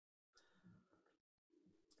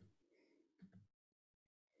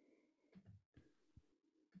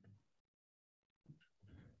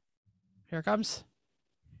Here it comes.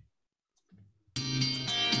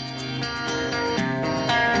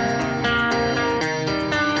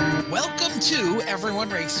 Welcome to Everyone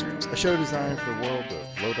Racers, a show designed for the world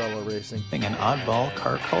of low-dollar racing and oddball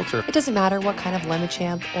car culture. It doesn't matter what kind of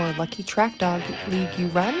Lemon-Champ or Lucky Track Dog league you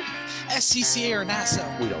run. SCCA or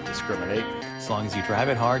NASA. We don't discriminate. As long as you drive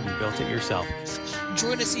it hard, you built it yourself.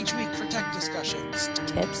 Join us each week for tech discussions,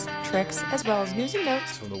 tips, tricks, as well as news and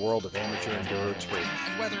notes from the world of amateur endurance racing.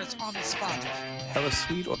 And whether it's on the spot, hella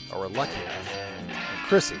sweet, or lucky enough.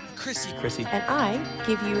 Chrissy, and I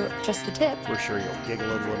give you just the tip. We're sure you'll giggle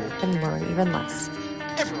a little and learn even less.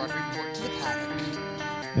 Everyone report to the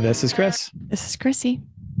paddock. This is Chris. This is Chrissy.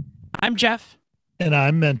 I'm Jeff. And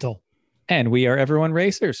I'm Mental. And we are Everyone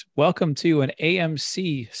Racers. Welcome to an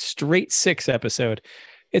AMC Straight 6 episode.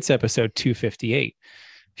 It's episode 258.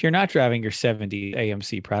 If you're not driving your 70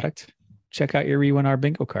 AMC product, check out your Re1R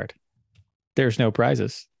bingo card. There's no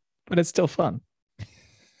prizes, but it's still fun.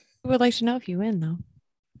 We would like to know if you win, though.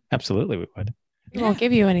 Absolutely, we would. We won't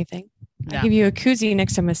give you anything. No. I'll give you a koozie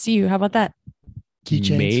next time I see you. How about that?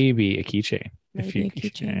 Keychains. Maybe a keychain. Maybe a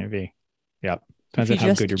keychain. Maybe. Yep. Depends on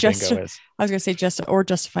how good your bingo is. I was going to say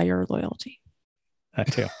justify your loyalty.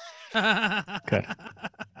 That too. Good.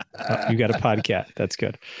 Oh, you got a podcat. That's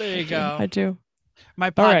good. There you go. I do. My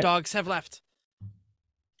pod dogs have left.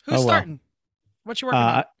 Who's starting? What you working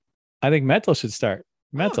on? I think Mental should start.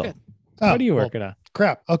 Mental. What are you working on?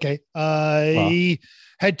 Crap. Okay. I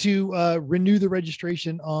had to renew the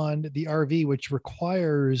registration on the RV, which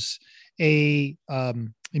requires a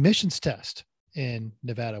emissions test in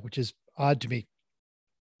Nevada, which is odd to me.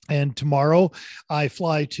 And tomorrow I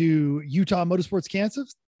fly to Utah Motorsports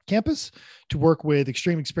campus to work with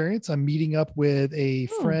Extreme Experience. I'm meeting up with a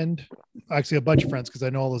friend, actually a bunch of friends, because I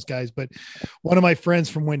know all those guys, but one of my friends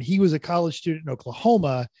from when he was a college student in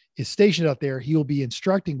Oklahoma is stationed out there. He will be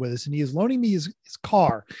instructing with us, and he is loaning me his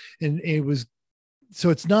car. And so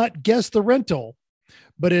it's not guess the rental,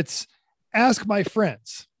 but it's ask my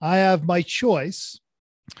friends. I have my choice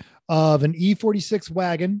of an E46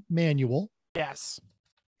 wagon manual. Yes.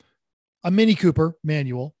 A Mini Cooper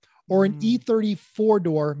manual, or an E30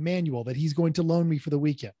 4-door manual that he's going to loan me for the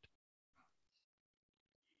weekend.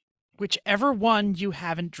 Whichever one you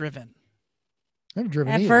haven't driven. I haven't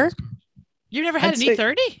driven ever. You never had an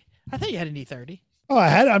E30? I thought you had an E30. Oh,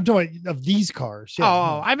 I'm talking of these cars. Yeah,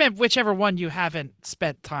 no. I meant whichever one you haven't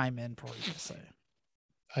spent time in.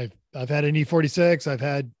 I've had an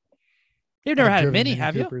E46. You've never had a Mini,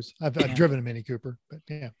 have you? I've driven a Mini Cooper, but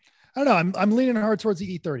yeah. I don't know. I'm leaning hard towards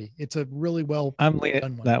the E30. It's a really well. I'm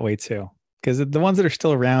leaning that way too, because the ones that are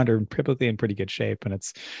still around are typically in pretty good shape, and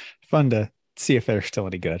it's fun to see if they're still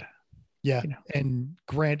any good. Yeah, and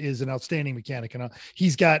Grant is an outstanding mechanic, and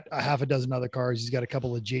he's got a half a dozen other cars. He's got a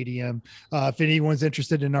couple of JDM. If anyone's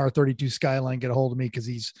interested in our 32 Skyline, get a hold of me because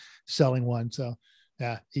he's selling one. So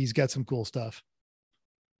yeah, he's got some cool stuff.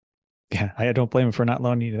 Yeah, I don't blame him for not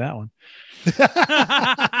loaning you that one.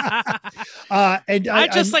 And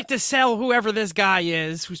I like to sell whoever this guy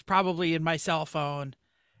is, who's probably in my cell phone.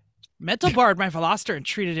 Mental borrowed my Veloster and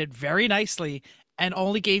treated it very nicely, and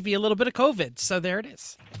only gave me a little bit of COVID. So there it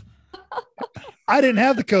is. I didn't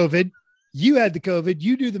have the COVID. You had the COVID.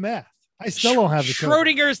 You do the math. I still don't have the COVID.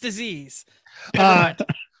 Schrodinger's disease. But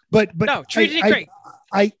no, treated it great.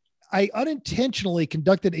 I unintentionally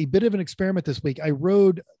conducted a bit of an experiment this week. I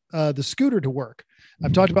rode the scooter to work.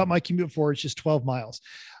 I've talked about my commute before. It's just 12 miles.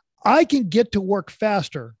 I can get to work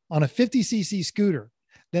faster on a 50cc scooter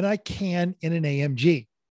than I can in an AMG.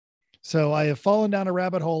 So I have fallen down a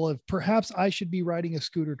rabbit hole of perhaps I should be riding a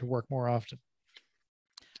scooter to work more often.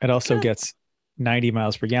 It also gets 90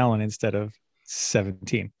 miles per gallon instead of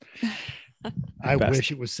 17. I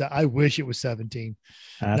wish it was 17.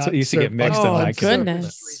 That's what used to get mixed in my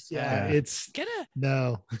goodness. Yeah, it's get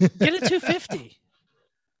a 250.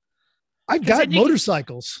 I've got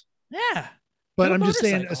motorcycles. Yeah. But I'm just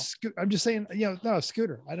saying a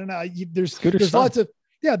scooter. I don't know.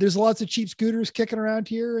 There's lots of cheap scooters kicking around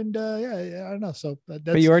here, and I don't know. So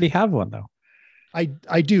but you already have one though.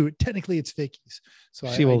 I do. Technically, it's Vicky's, so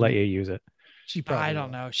she will let you use it. She probably. I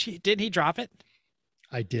don't know. Didn't he drop it?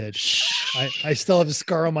 I did. I still have a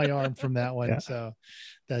scar on my arm from that one. Yeah. So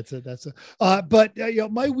that's it. But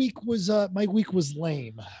my week was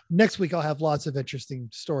lame. Next week, I'll have lots of interesting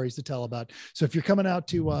stories to tell about. So if you're coming out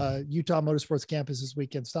to Utah Motorsports campus this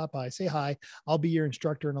weekend, stop by, say hi. I'll be your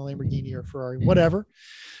instructor in a Lamborghini or Ferrari, whatever.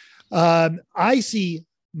 I see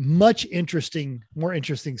more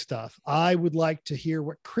interesting stuff. I would like to hear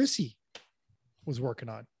what Chrissy was working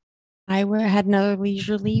on. I had another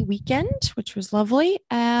leisurely weekend, which was lovely.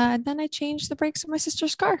 And then I changed the brakes on my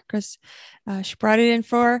sister's car because she brought it in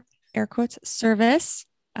for air quotes service.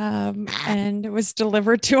 And it was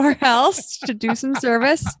delivered to our house to do some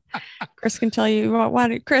service. Chris can tell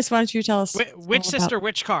you. Chris, why don't you tell us? Which sister,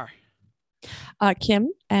 which car? Kim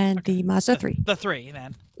and the Mazda 3. The 3,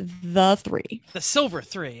 then. The 3. The silver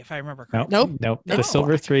 3, if I remember correctly. Nope. The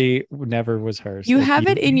silver 3 never was hers. You have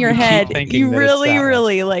it in your head. You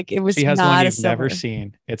really like it was she has not one a you've silver. never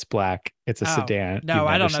seen. It's black. It's a sedan. No,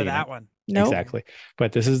 I don't know that one. Nope. Exactly.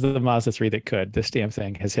 But this is the Mazda 3 that could. This damn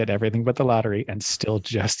thing has hit everything but the lottery and still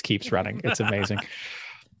just keeps running. It's amazing.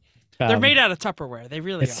 They're made out of Tupperware. They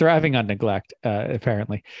really it's thriving on neglect,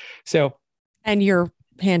 apparently. So, and your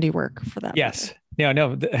handiwork for that. Yes.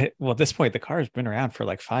 No. Well, at this point, the car has been around for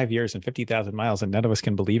like 5 years and 50,000 miles, and none of us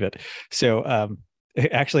can believe it. So, I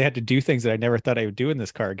actually had to do things that I never thought I would do in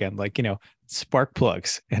this car again, like, spark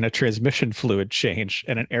plugs and a transmission fluid change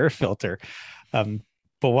and an air filter.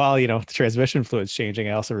 But while, the transmission fluid's changing,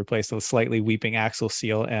 I also replaced a slightly weeping axle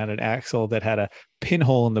seal and an axle that had a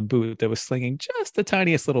pinhole in the boot that was slinging just the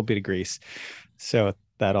tiniest little bit of grease. So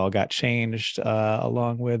that all got changed,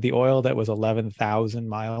 along with the oil. That was 11,000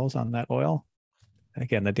 miles on that oil.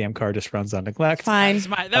 Again, the damn car just runs on neglect. Fine.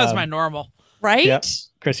 That was my normal. Right? Yep.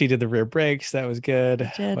 Chrissy did the rear brakes. That was good.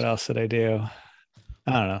 What else did I do?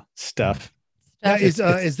 I don't know. Stuff. Is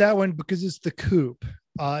that one, because it's the coupe?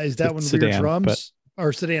 Is that one rear drums?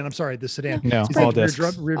 Or sedan? I'm sorry, the sedan. No, all discs.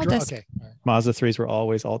 Rear drum. Okay. All right. Mazda 3s were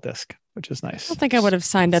always all disc, which is nice. I don't think I would have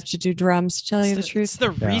signed up to do drums, to tell you the truth. It's the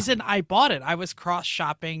reason I bought it. I was cross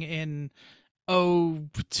shopping in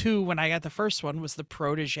 2002 when I got the first one, was the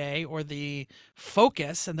Protege or the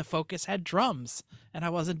Focus, and the Focus had drums, and I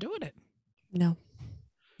wasn't doing it. No.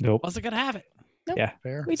 Nope. Wasn't gonna have it. Nope. Yeah.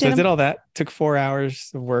 Fair. So I did all that. Took 4 hours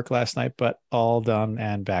of work last night, but all done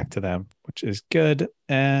and back to them, which is good.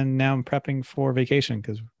 And now I'm prepping for vacation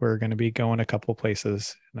because we're going to be going a couple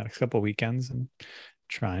places in the next couple of weekends and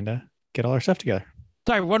trying to get all our stuff together.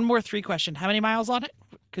 Sorry, one more 3 question. How many miles on it?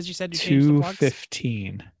 Because you said you changed the plugs.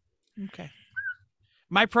 215. Okay.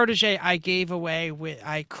 My Protege, I gave away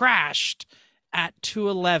I crashed at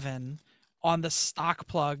 211 on the stock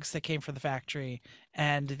plugs that came from the factory,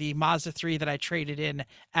 and the Mazda 3 that I traded in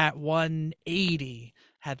at 180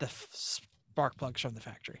 had the spark plugs from the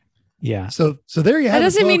factory. Yeah. So there you have it. That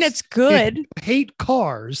doesn't mean it's good. If you hate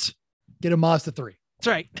cars, get a Mazda 3. That's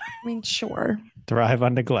right. I mean, sure. Thrive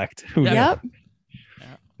on neglect. Who knew? Yep.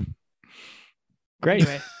 Great.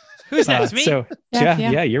 Anyway, who's next? Me? So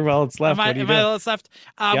yeah, you're well. It's left. Am I all that's left?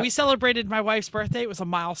 Yep. We celebrated my wife's birthday. It was a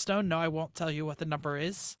milestone. No, I won't tell you what the number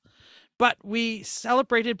is. But we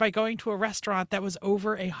celebrated by going to a restaurant that was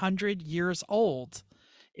over 100 years old.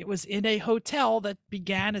 It was in a hotel that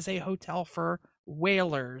began as a hotel for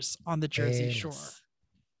whalers on the Jersey Shore.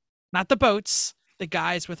 Not the boats, the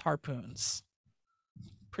guys with harpoons.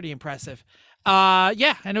 Pretty impressive.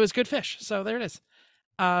 Yeah, and it was good fish. So there it is.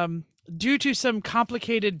 Due to some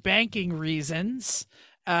complicated banking reasons,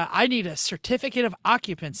 I need a certificate of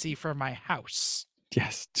occupancy for my house.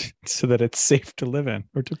 Yes, so that it's safe to live in,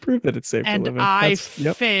 or to prove that it's safe to live in. And I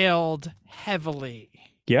failed heavily.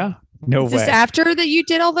 Yeah, no way. Is this after that you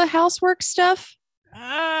did all the housework stuff?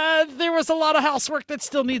 There was a lot of housework that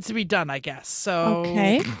still needs to be done, I guess. So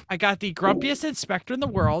okay. I got the grumpiest inspector in the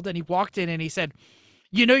world, and he walked in and he said,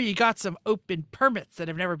 you got some open permits that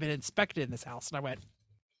have never been inspected in this house. And I went,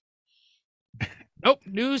 nope,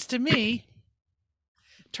 news to me.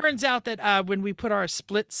 Turns out that when we put our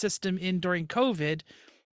split system in during COVID,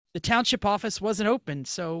 the township office wasn't open,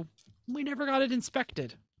 so we never got it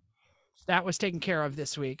inspected. That was taken care of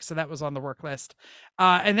this week, so that was on the work list.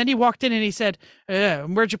 And then he walked in and he said,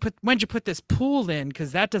 when'd you put this pool in?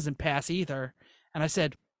 Because that doesn't pass either. And I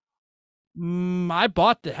said, I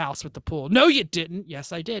bought the house with the pool. No, you didn't.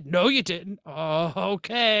 Yes, I did. No, you didn't. Oh,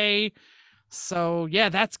 okay. So yeah,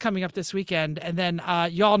 that's coming up this weekend. And then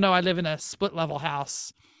y'all know I live in a split level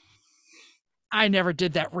house. I never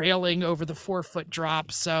did that railing over the 4-foot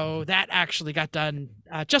drop. So that actually got done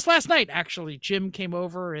just last night. Actually, Jim came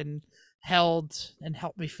over and helped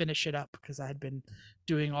me finish it up because I had been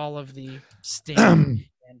doing all of the standing.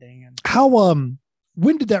 How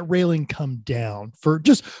when did that railing come down? For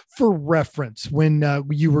reference, when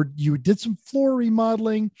you did some floor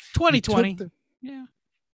remodeling, 2020. Yeah.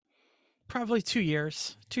 Probably 2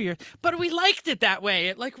 years, but we liked it that way.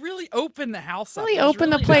 It really opened the house up. Really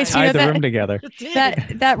opened the place. Tied the room together.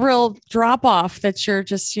 That real drop off that you're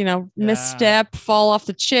just, misstep, fall off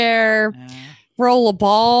the chair, roll a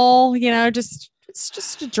ball, it's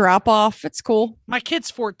just a drop off. It's cool. My kid's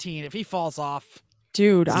 14. If he falls off,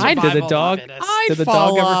 dude, did the dog ever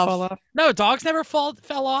fall off? No, dogs never fell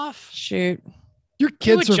off. Shoot. Your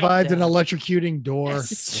kid survived an electrocuting door.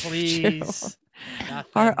 Yes, please.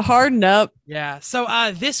 Harden up. Yeah. So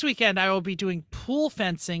this weekend I will be doing pool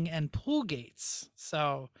fencing and pool gates.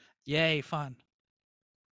 So yay, fun.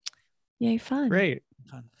 Yay, fun. Great.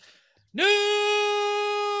 Fun.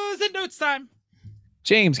 News and notes time.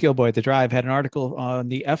 James Gilboy at The Drive had an article on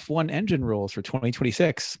the F1 engine rules for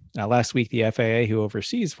 2026. Last week, the FAA, who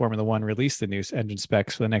oversees Formula One, released the new engine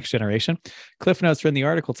specs for the next generation. Cliff notes are in the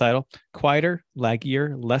article title: quieter,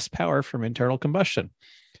 laggier, less power from internal combustion.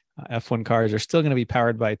 F1 cars are still going to be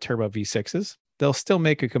powered by turbo V6s. They'll still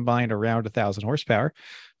make a combined around 1,000 horsepower.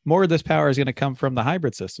 More of this power is going to come from the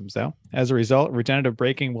hybrid systems, though. As a result, regenerative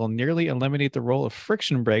braking will nearly eliminate the role of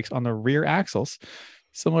friction brakes on the rear axles,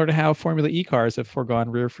 similar to how Formula E cars have foregone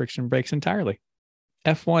rear friction brakes entirely.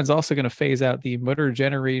 F1 is also going to phase out the motor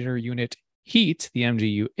generator unit heat, the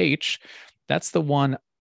MGU-H. That's the one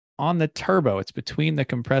on the turbo. It's between the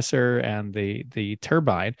compressor and the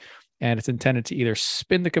turbine, and it's intended to either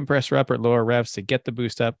spin the compressor up at lower revs to get the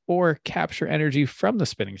boost up or capture energy from the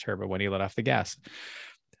spinning turbo when you let off the gas.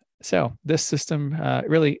 So this system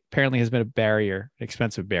really apparently has been a barrier,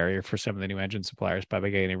 expensive barrier for some of the new engine suppliers. By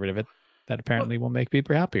getting rid of it, that apparently will make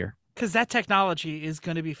people happier. Because that technology is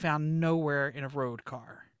going to be found nowhere in a road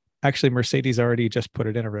car. Actually, Mercedes already just put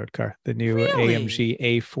it in a road car. The new AMG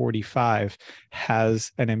A45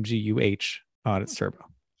 has an MGU-H on its turbo.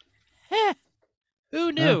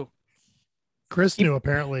 Who knew? Chris knew,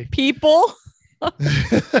 apparently. People. Look,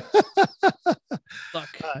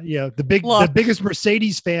 the biggest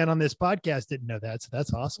Mercedes fan on this podcast didn't know that, so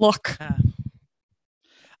that's awesome. Look.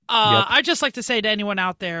 I'd just like to say to anyone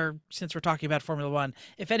out there, since we're talking about Formula One,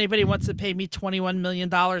 if anybody wants to pay me $21 million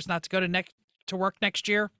not to go to work next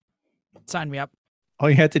year, sign me up. All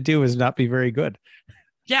you had to do is not be very good.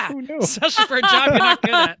 Yeah, especially for a job you're not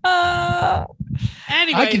good at.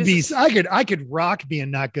 Anyway, I could rock being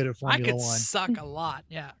not good at Formula One. I could suck a lot.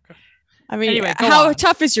 Yeah. I mean, anyway, how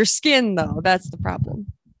tough is your skin, though? That's the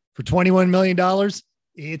problem. For $21 million,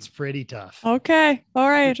 it's pretty tough. Okay. All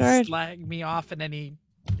right. Slag me off in any.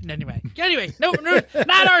 Anyway, no,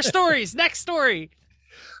 not our stories. Next story.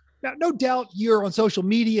 Now, no doubt you're on social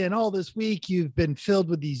media and all this week you've been filled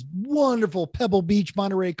with these wonderful Pebble Beach,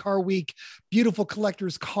 Monterey Car Week, beautiful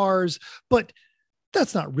collectors' cars, but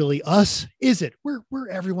that's not really us, is it? We're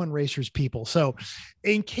Everyone Racers people. So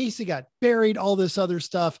in case it got buried, all this other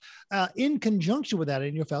stuff, in conjunction with that,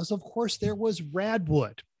 in your house, of course, there was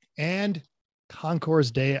Radwood and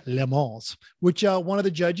Concours de Le Mans, which one of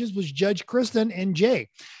the judges was Judge Kristen and Jay.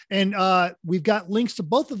 And we've got links to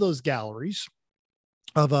both of those galleries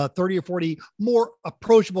of 30 or 40 more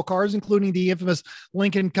approachable cars, including the infamous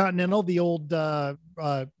Lincoln Continental, the old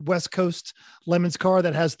West Coast Lemons car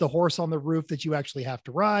that has the horse on the roof that you actually have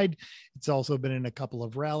to ride. It's also been in a couple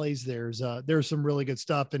of rallies. There's some really good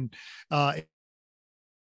stuff. And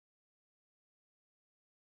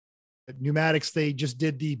Pneumatics, they just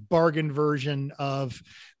did the bargain version of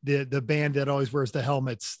the band that always wears the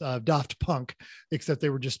helmets, Daft Punk, except they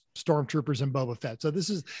were just stormtroopers and Boba Fett. So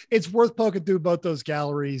it's worth poking through both those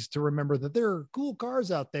galleries to remember that there are cool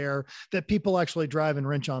cars out there that people actually drive and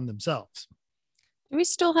wrench on themselves. Do we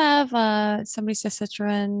still have somebody says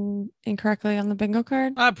Citroen incorrectly on the bingo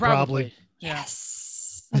card? Probably.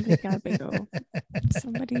 Yes. Somebody got a bingo.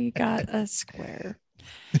 Somebody got a square.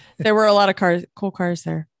 There were a lot of cool cars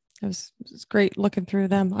there. It was great looking through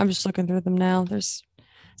them. I'm just looking through them now. There's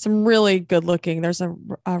some really good looking. There's a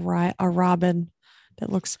Robin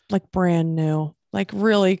that looks like brand new, like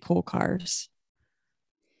really cool cars.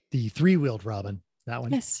 The 3-wheeled Robin. That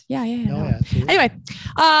one. Yes. Yeah. Oh, yeah, anyway,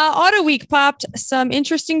 Auto Week popped some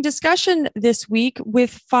interesting discussion this week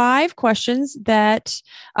with 5 questions that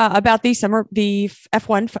about the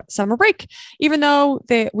F1 summer break. Even though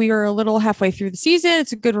we are a little halfway through the season,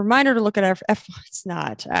 it's a good reminder to look at our F1. It's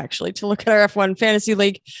not actually to look at our F1 Fantasy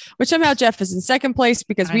League, which somehow Jeff is in second place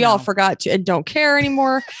because we all forgot to and don't care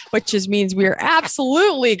anymore, which just means we are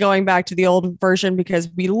absolutely going back to the old version because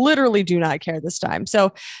we literally do not care this time.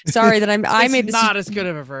 So sorry that I made this. Not as good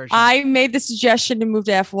of a version. I made the suggestion to move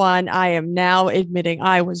to F1. I am now admitting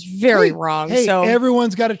I was very wrong. Hey, so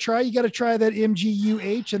everyone's got to try. You got to try that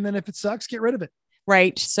MGU-H, and then if it sucks, get rid of it.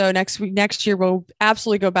 Right. So next year, we'll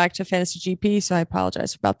absolutely go back to Fantasy GP. So I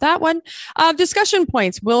apologize about that one. Discussion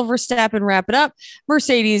points. Will Verstappen wrap it up?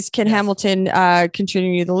 Mercedes, can Hamilton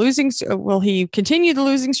continue the losing? Will he continue the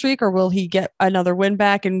losing streak, or will he get another win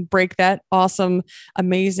back and break that awesome,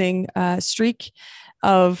 amazing streak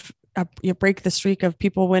of break the streak of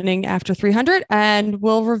people winning after 300? And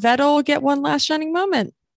will Vettel get one last shining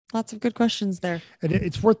moment? Lots of good questions there. And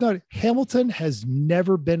it's worth noting, Hamilton has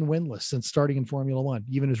never been winless since starting in Formula One,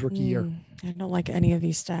 even his rookie year. I don't like any of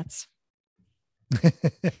these stats.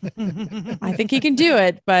 I think he can do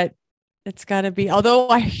it, but it's got to be. Although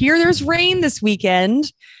I hear there's rain this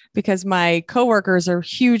weekend because my coworkers are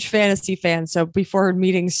huge fantasy fans. So before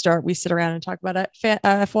meetings start, we sit around and talk about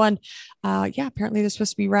F1. Yeah, apparently there's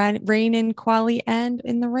supposed to be rain in quali and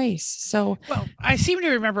in the race. So, well, I seem to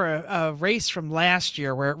remember a race from last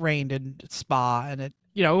year where it rained in Spa, and it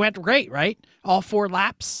went great, right? All 4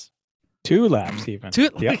 laps. 2 laps even.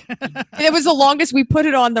 Yep. It was the longest. We put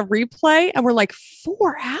it on the replay and we're like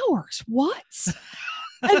 4 hours. What?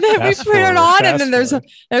 And then we put it on, and then there's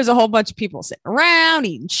a whole bunch of people sitting around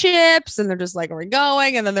eating chips, and they're just like, "Are we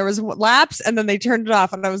going?" And then there was laps, and then they turned it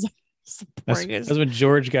off, and I was like, "That's when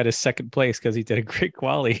George got his second place because he did a great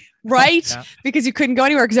quali, right? Yeah. Because you couldn't go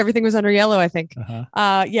anywhere because everything was under yellow, I think.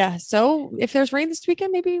 Yeah. So if there's rain this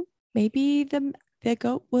weekend, maybe the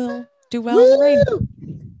goat will do well in the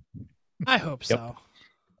rain. I hope so.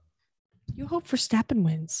 You hope Verstappen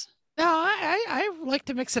wins. No, I like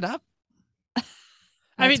to mix it up.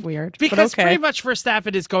 That's weird. Because pretty much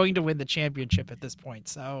Verstappen is going to win the championship at this point.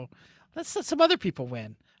 So let's let some other people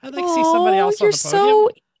win. I'd like to see somebody else on the podium. You're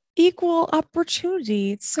so equal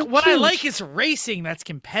opportunity. It's so what cute. I like is racing that's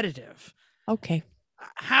competitive. Okay.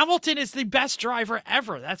 Hamilton is the best driver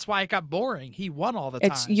ever. That's why it got boring. He won all the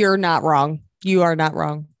time. You're not wrong. You are not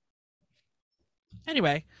wrong.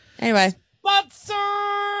 Anyway. Sponsor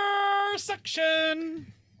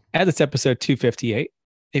section. As it's episode 258,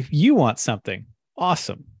 if you want something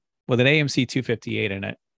awesome with an AMC 258 in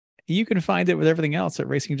it, you can find it with everything else at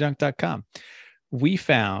racingjunk.com. We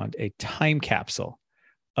found a time capsule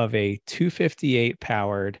of a 258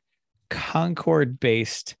 powered Concorde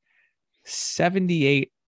based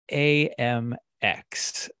 78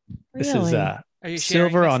 AMX. This is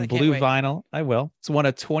silver on blue vinyl. I will. It's one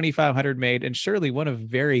of 2,500 made, and surely one of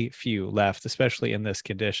very few left, especially in this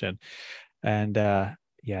condition. And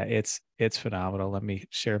it's phenomenal. Let me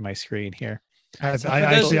share my screen here. I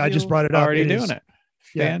just brought it up. Already doing it.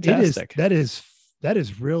 Yeah, fantastic. That is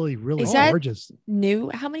really, really gorgeous. New?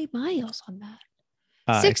 How many miles on that?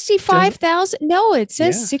 65,000. No, it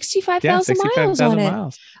says 65,000 miles on it.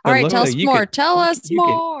 All right, tell us more. Tell us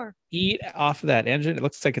more. Eat off of that engine. It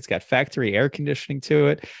looks like it's got factory air conditioning to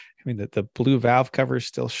it. I mean, the blue valve cover is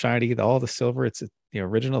still shiny. All the silver. It's the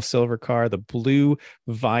original silver car. The blue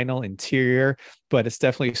vinyl interior, but it's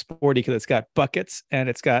definitely sporty because it's got buckets and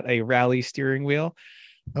it's got a rally steering wheel.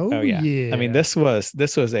 Oh yeah. I mean, this was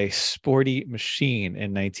a sporty machine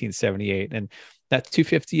in 1978, and that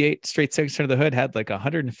 258 straight 6 under the hood had like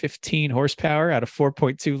 115 horsepower out of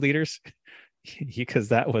 4.2 liters because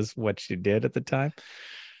that was what you did at the time.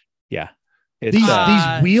 Yeah.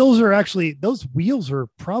 These wheels are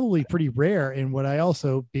probably pretty rare. And what I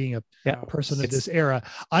also, being a person of this era,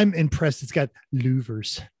 I'm impressed. It's got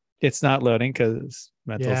louvers. It's not loading because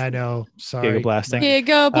I know. Sorry. Gigablasting.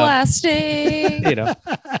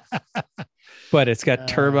 But it's got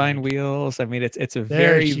turbine wheels. I mean, it's a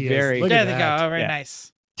very there they go. Very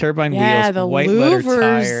nice. Turbine wheels, the white louvers, letter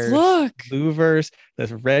tires, look. louvers,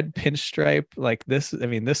 this red pinstripe. Like this, I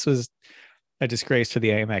mean, this was a disgrace to the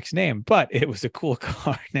AMX name, but it was a cool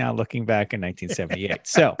car now looking back in 1978.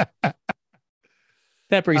 So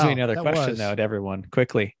that brings me another question though to everyone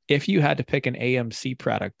quickly. If you had to pick an AMC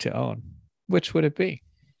product to own, which would it be?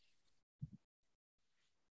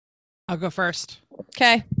 I'll go first.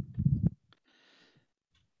 Okay.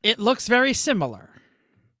 It looks very similar,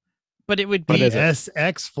 but it would be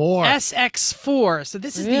SX4. SX4. So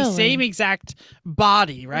this is the same exact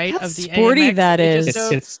body, right? How sporty AMX. That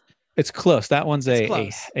is. It's close. That one's a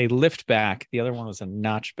lift back. The other one was a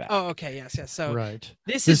notch back. Oh, okay. Yes. So right.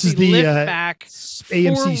 This is the lift back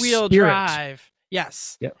AMC 4-wheel Spirit. drive.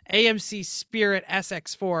 Yes. Yep. AMC Spirit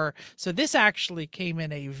SX4. So this actually came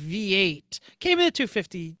in a V8. Came in a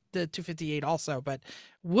 258 also, but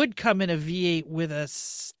would come in a V8 with a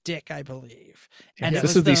stick, I believe. And this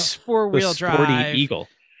was is the 4-wheel drive. Eagle.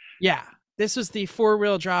 Yeah. This was the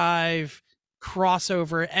 4-wheel drive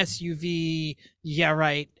crossover SUV. Yeah,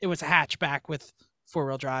 right. It was a hatchback with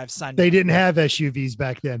 4-wheel drive. They didn't have SUVs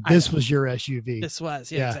back then. This was your SUV. This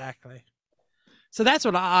was, exactly. So that's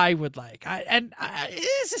what I would like.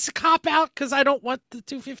 Is this a cop out because I don't want the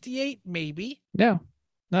 258? Maybe. No,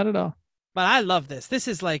 not at all. But I love this. This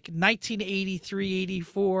is like 1983,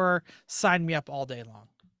 84. Sign me up all day long.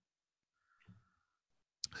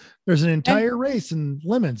 There's an entire race in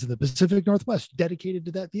Lemons in the Pacific Northwest dedicated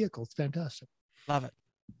to that vehicle. It's fantastic. Love it.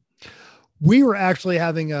 We were actually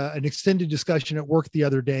having an extended discussion at work the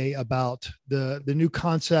other day about the new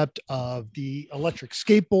concept of the electric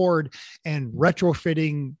skateboard and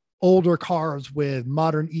retrofitting older cars with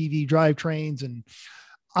modern EV drivetrains. And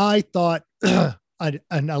I thought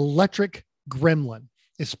an electric Gremlin,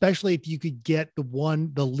 especially if you could get the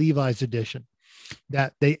Levi's edition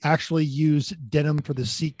that they actually use denim for the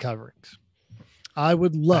seat coverings. I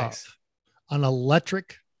would love an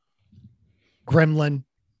electric Gremlin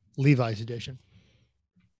Levi's edition.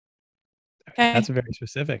 Okay. That's very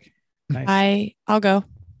specific. Nice. I'll go.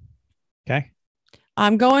 Okay.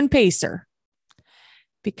 I'm going Pacer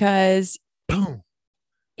because Boom.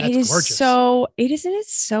 it is gorgeous.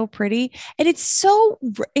 It's so pretty, and it's so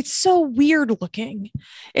weird looking.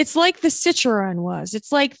 It's like the Citroen was. It's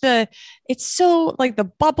so like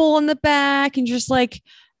the bubble in the back, and just like,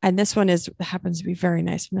 and this one happens to be very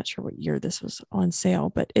nice. I'm not sure what year this was on sale,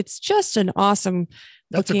 but it's just an awesome.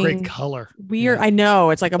 That's a great color. Weird. Yeah. I know.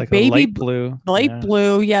 It's like a baby light blue.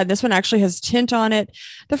 Blue. Yeah. This one actually has tint on it.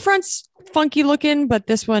 The front's funky looking, but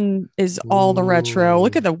this one is all the retro.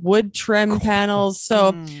 Look at the wood trim panels.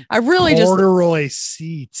 So I really corduroy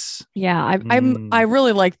seats. Yeah. I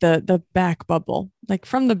really like the back bubble. Like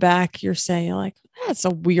from the back, you're saying like, that's a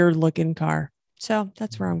weird looking car. So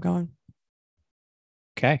that's where I'm going.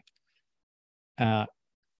 Okay. I'm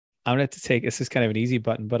going to have to take, this is kind of an easy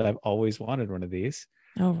button, but I've always wanted one of these.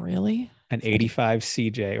 Oh, really? An 85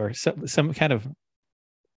 CJ or some kind of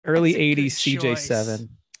early 80s CJ7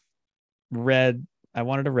 red. I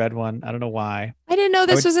wanted a red one. I don't know why. I didn't know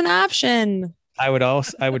this was an option. I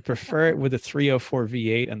would prefer it with the 304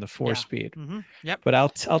 V8 and the 4-speed. Mm-hmm. Yep. But I'll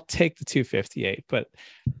take the 258, but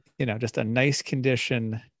just a nice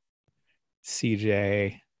condition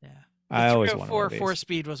CJ. I always wanted one of these.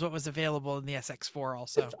 4-speed was what was available in the SX4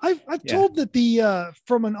 also. I've told that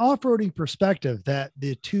from an off-roading perspective that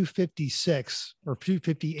the 256 or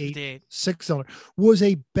 258 6-cylinder was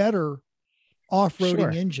a better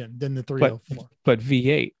off-roading engine than the 304. But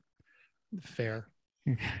V8. Fair.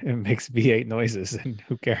 It makes V8 noises, and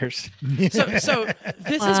who cares? So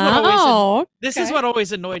this is what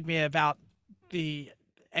always annoyed me about the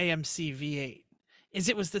AMC V8. Is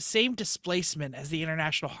it was the same displacement as the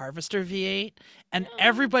International Harvester V8, and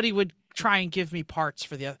everybody would try and give me parts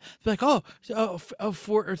for the other. Like, 4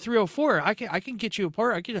 or 304, I can get you a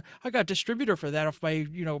part. I got a distributor for that off my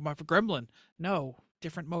my Gremlin. No,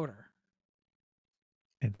 different motor.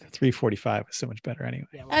 And the 345 is so much better anyway.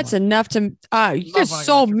 Yeah, that's enough to. You're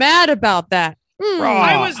so mad about that.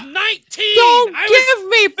 I was 19. Don't give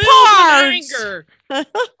me parts.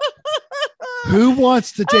 Who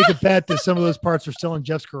wants to take a bet that some of those parts are still in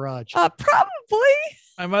Jeff's garage? Probably.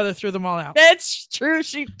 My mother threw them all out. That's true.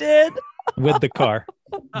 She did. With the car.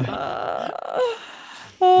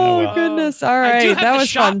 Goodness. All right. I do have that the was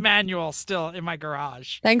shop fun. manual still in my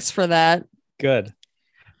garage. Thanks for that. Good.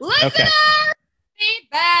 Listener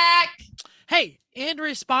feedback. Hey, in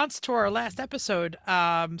response to our last episode,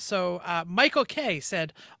 Michael K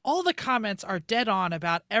said, all the comments are dead on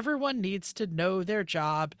about everyone needs to know their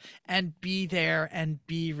job and be there and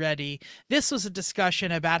be ready. This was a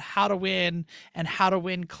discussion about how to win and how to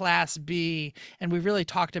win Class B, and we really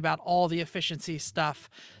talked about all the efficiency stuff.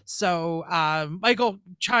 So Michael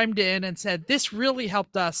chimed in and said, this really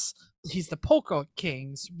helped us. He's the Polka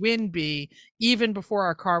Kings win B even before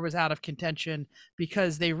our car was out of contention,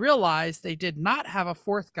 because they realized they did not have a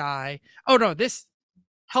fourth guy. Oh no, this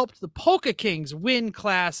helped the Polka Kings win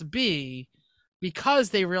Class B because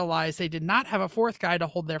they realized they did not have a fourth guy to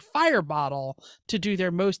hold their fire bottle to do their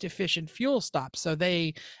most efficient fuel stop. So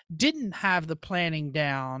they didn't have the planning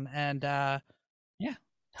down, and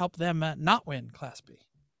helped them not win Class B.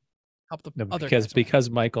 Help the other because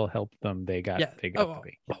Michael helped them, they got the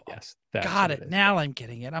B. Yes, got it. Now I'm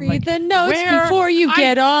getting it. I'm read the notes before you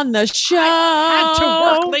get on the show. I had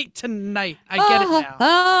to work late tonight. I get it now.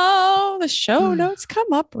 Oh, the show notes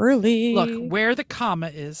come up early. Look, where the comma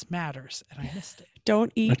is matters, and I missed it.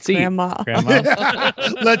 Don't eat Let's grandma.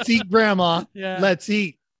 Let's eat grandma. Yeah. Let's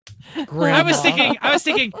eat grandma. I was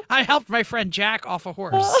thinking I helped my friend Jack off a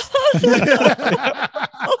horse.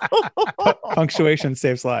 Punctuation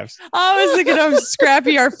saves lives. I was thinking of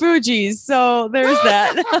Scrappy our Fuji's, so there's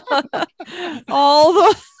that. All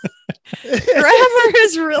the grammar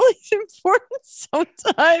is really important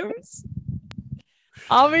sometimes.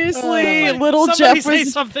 Obviously, little Jeff say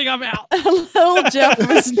something. I'm out. Little Jeff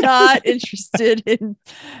was not interested in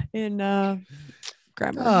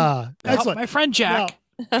grammar. Excellent. My friend Jack,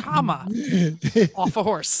 comma, off a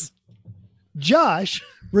horse. Josh H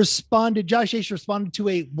responded to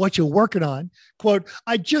a "what you working on?" quote,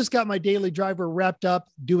 I just got my daily driver wrapped up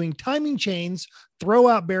doing timing chains, throw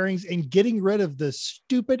out bearings, and getting rid of the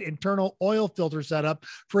stupid internal oil filter setup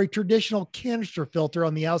for a traditional canister filter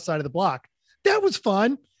on the outside of the block. That was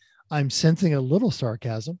fun. I'm sensing a little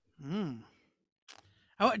sarcasm.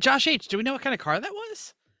 Oh, Josh H, do we know what kind of car that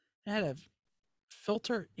was? It had a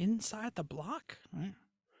filter inside the block?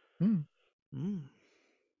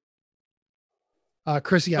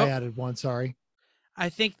 Chrissy, I added one. Sorry. I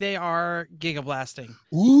think they are gigablasting.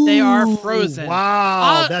 Ooh, they are frozen.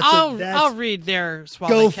 Wow. I'll read theirs while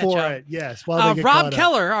go they catch for up. it. Yes. While they get Rob caught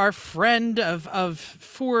Keller, our friend of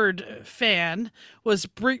Ford fan, was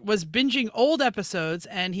binging old episodes,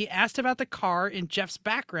 and he asked about the car in Jeff's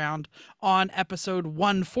background on episode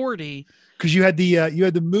 140. Because you had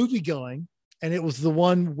the movie going, and it was the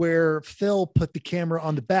one where Phil put the camera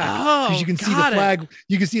on the back. Because you can see the flag.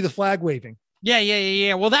 You can see the flag waving.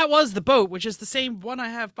 Yeah. Well, that was the boat, which is the same one I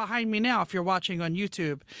have behind me now if you're watching on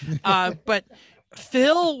YouTube. But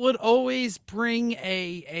Phil would always bring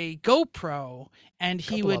a GoPro, and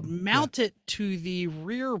he would mount it to the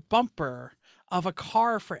rear bumper of a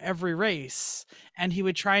car for every race. And he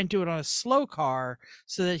would try and do it on a slow car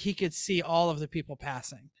so that he could see all of the people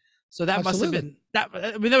passing. So that must have been that.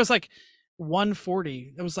 I mean, that was like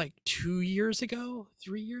 140. That was like 3 years ago.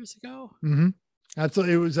 Mm-hmm.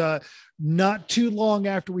 It was not too long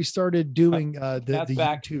after we started doing the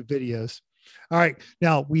YouTube videos. All right,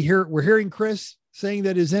 now we're hearing Chris saying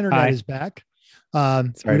that his internet is back. Sorry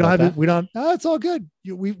we don't about have that. it. We don't. Oh, it's all good.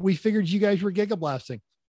 We figured you guys were gigablasting.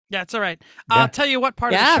 Yeah, it's all right. I'll tell you what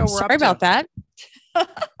part of the show we're up to. Sorry about that.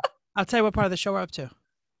 I'll tell you what part of the show we're up to.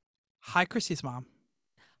 Hi, Chrissy's mom.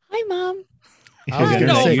 Hi, Mom.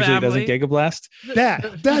 Usually doesn't gigablast.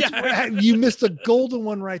 That's you missed a golden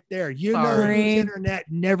one right there. You know whose internet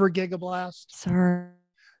never gigablast? Sorry.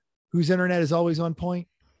 Whose internet is always on point?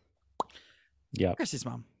 Yeah. Chrissy's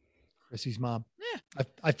mom. Yeah.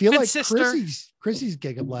 I feel like sister. Chrissy's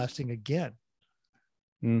gigablasting again.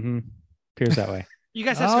 Mm-hmm. Appears that way. You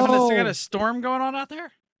guys have got a storm going on out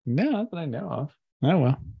there? No, not that I know of. Oh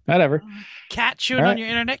well. Whatever. Cat chewing on your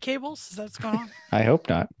internet cables? Is that what's going on? I hope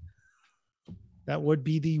not. That would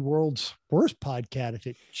be the world's worst podcast if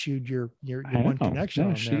it chewed your one connection.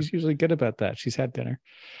 No, she's usually good about that. She's had dinner.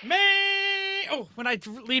 When I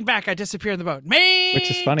lean back, I disappear in the boat. Which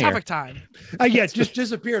is funnier. Topic time. Yeah, it just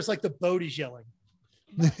disappears like the boat is yelling.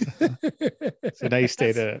 So now you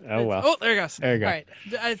stayed well. Oh, there it goes. There you go. All right.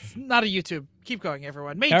 It's not a YouTube. Keep going,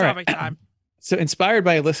 everyone. Main all topic right. time. So inspired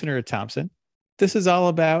by a listener at Thompson, this is all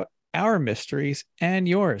about our mysteries and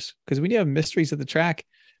yours. Because when you have mysteries at the track,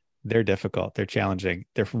 they're difficult. They're challenging.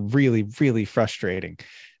 They're really, really frustrating.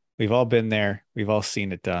 We've all been there. We've all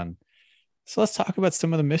seen it done. So let's talk about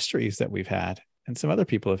some of the mysteries that we've had and some other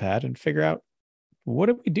people have had and figure out what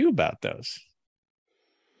do we do about those?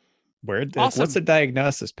 What's the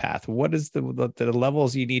diagnosis path? What is the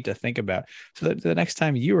levels you need to think about so that the next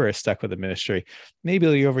time you are stuck with a mystery, maybe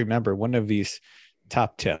you'll remember one of these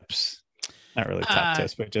top tips. Not really top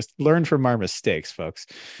tips, but just learn from our mistakes, folks.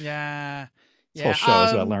 Yeah. This whole show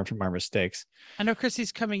is about learn from our mistakes. I know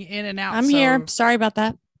Chrissy's coming in and out. I'm here. Sorry about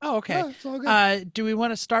that. Oh, okay. Oh, it's all good. Do we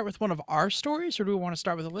want to start with one of our stories or do we want to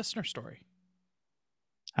start with a listener story?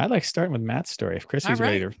 I like starting with Matt's story if Chrissy's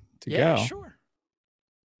ready to go. Sure.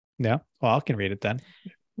 No? Well, I can read it then.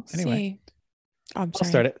 Anyway. See. Oh, I'm sorry. I'll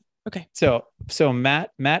start it. Okay. So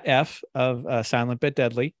Matt F of Silent But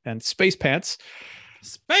Deadly and Space Pants.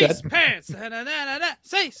 Space Pants.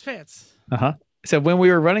 Uh-huh. So when we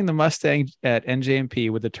were running the Mustang at NJMP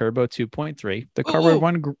with the turbo 2.3, the car would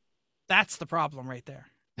run. That's the problem right there.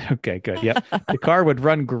 Okay, good. Yep. The car would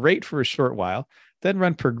run great for a short while, then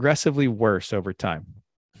run progressively worse over time.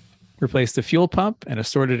 Replaced the fuel pump and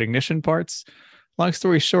assorted ignition parts. Long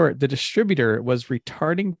story short, the distributor was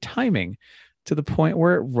retarding timing to the point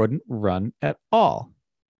where it wouldn't run at all.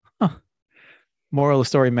 Moral of the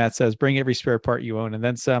story, Matt says, bring every spare part you own and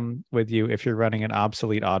then some with you if you're running an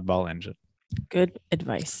obsolete oddball engine. Good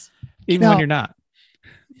advice. Even when you're not.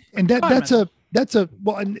 And that's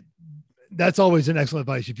always an excellent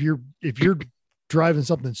advice. If you're driving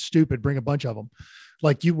something stupid, bring a bunch of them.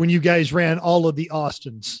 Like when you guys ran all of the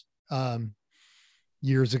Austins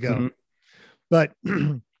years ago. Mm-hmm. But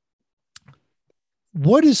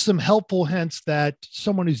what is some helpful hints that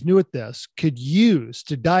someone who's new at this could use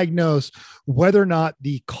to diagnose whether or not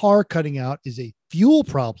the car cutting out is a fuel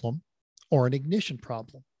problem or an ignition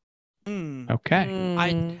problem? Okay.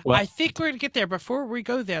 I think we're going to get there. Before we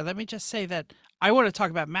go there, let me just say that I want to talk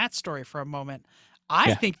about Matt's story for a moment.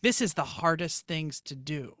 I think this is the hardest things to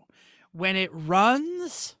do. When it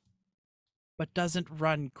runs, but doesn't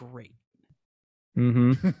run great.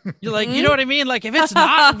 Mm-hmm. You're like, you know what I mean? Like if it's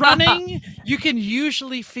not running, you can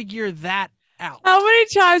usually figure that out. How many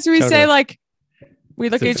times do we say like, we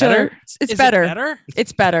look at each other. It's better.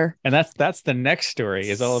 It's better. And that's the next story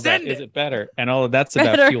is all about, is it better? And all of that's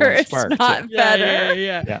about fuel and spark. It's not better.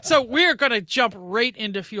 Yeah. So we're going to jump right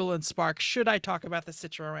into fuel and spark. Should I talk about the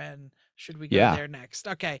Citroen? Should we go there next?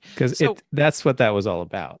 Okay. Because that's what that was all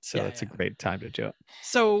about. So it's a great time to do it.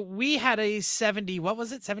 So we had a 70, what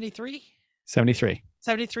was it? 73? 73.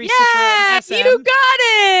 73 Yeah, Citroen SM. you got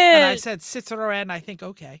it. And I said Citroen, I think,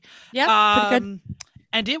 okay. Yeah, pretty good.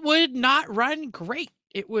 And it would not run great.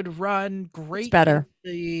 It would run great. It's better.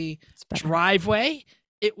 The driveway.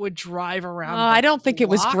 It would drive around. I don't think it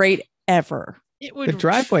was great ever. The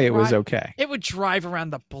driveway, it was okay. It would drive around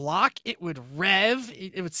the block. It would rev.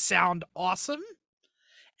 It would sound awesome.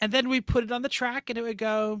 And then we put it on the track and it would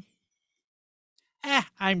go,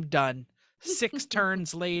 I'm done. 6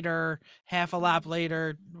 turns later, half a lap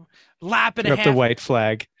later, lap and a half. The white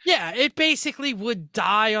flag. Yeah, it basically would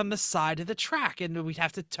die on the side of the track and we'd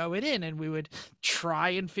have to tow it in and we would try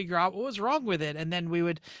and figure out what was wrong with it. And then we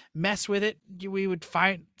would mess with it. We would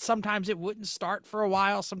find sometimes it wouldn't start for a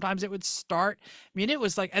while. Sometimes it would start. I mean, it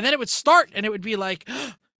was like, and then it would start and it would be like,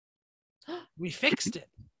 we fixed it.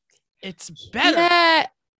 It's better. Yeah.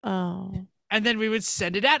 Oh. And then we would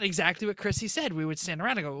send it out exactly what Chrissy said. We would stand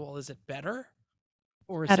around and go, well, is it better?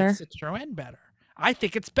 Or is it Citroen better? I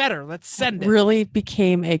think it's better. Let's send it. Really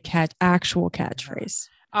became a actual catchphrase.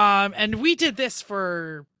 And we did this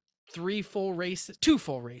for 2 full races,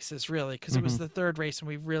 really, because it was the third race and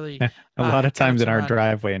we really a lot of times in our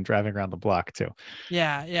driveway and driving around the block too.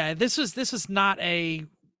 Yeah. This was not a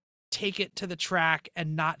take it to the track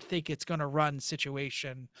and not think it's going to run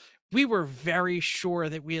situation. We were very sure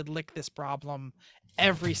that we had licked this problem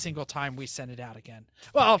every single time we sent it out again.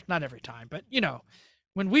 Well, not every time, but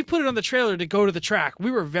when we put it on the trailer to go to the track,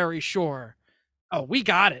 we were very sure, we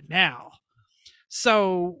got it now.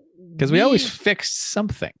 So because we always fixed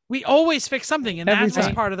something. We always fix something. And that was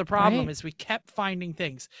part of the problem is we kept finding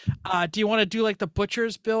things. Do you want to do like the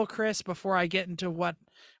butcher's bill, Chris, before I get into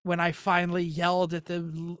when I finally yelled at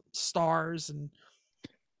the stars and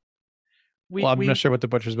I'm not sure what the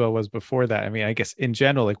butcher's bill was before that. I mean, I guess in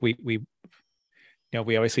general, like we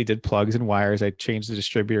obviously did plugs and wires. I changed the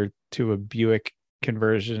distributor to a Buick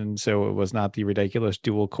conversion, so it was not the ridiculous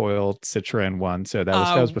dual coil Citroen one. So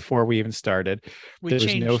that was before we even started. There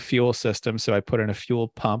was no fuel system, so I put in a fuel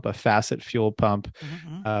pump, a Facet fuel pump,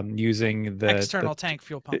 using the external tank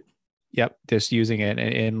fuel pump. Just using an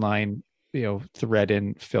inline,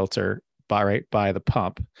 thread-in filter by the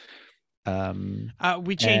pump.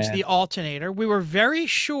 We changed the alternator. We were very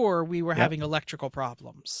sure we were having electrical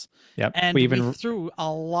problems. And we threw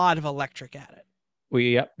a lot of electric at it.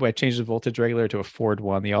 I changed the voltage regulator to a Ford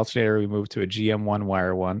one. The alternator we moved to a GM1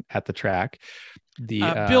 wire one at the track.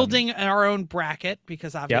 Building our own bracket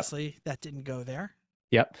because obviously that didn't go there.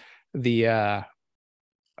 We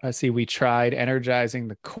tried energizing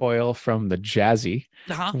the coil from the Jazzy,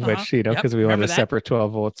 which because we wanted a separate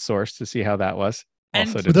 12-volt source to see how that was. And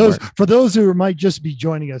for those who might just be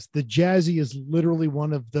joining us, the Jazzy is literally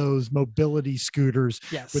one of those mobility scooters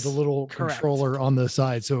with a little controller on the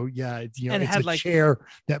side. So it's it's a chair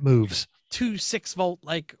that moves. 2 6-volt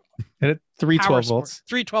and 3 12-volts,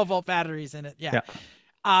 3 12-volt batteries in it.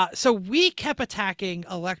 So we kept attacking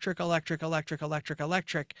electric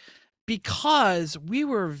because we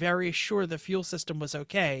were very sure the fuel system was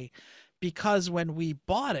okay. Because when we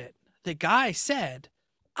bought it, the guy said,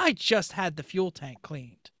 I just had the fuel tank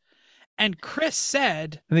cleaned. And Chris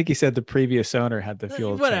said, I think he said the previous owner had the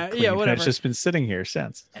fuel tank cleaned. And it's just been sitting here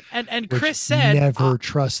since. And Chris said, never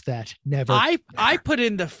trust that. Never. I put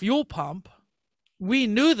in the fuel pump. We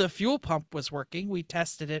knew the fuel pump was working. We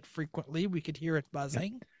tested it frequently. We could hear it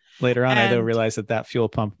buzzing. Later on, I realized that fuel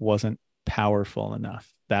pump wasn't powerful enough.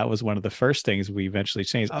 That was one of the first things we eventually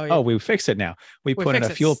changed. We fix it now. We put in a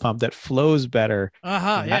fuel pump that flows better.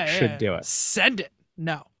 That should do it. Send it.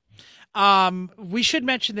 No. We should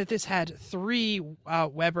mention that this had 3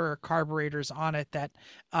 Weber carburetors on it that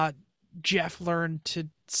Jeff learned to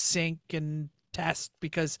sync and test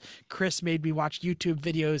because Chris made me watch YouTube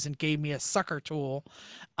videos and gave me a sucker tool.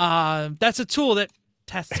 That's a tool that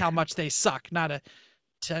tests how much they suck, not a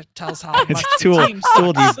tells how much it's a tool you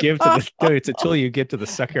give to the it's a tool you give to the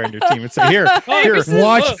sucker on your team and say here watch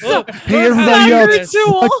hey everybody else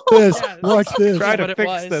watch this try to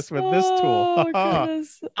fix this with this tool.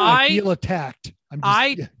 I feel attacked.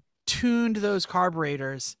 I tuned those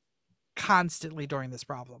carburetors constantly during this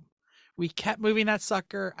problem. We kept moving that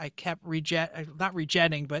sucker. I kept not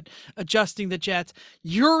rejetting, but adjusting the jets.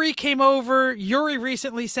 Yuri came over. Yuri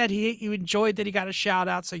recently said he enjoyed that he got a shout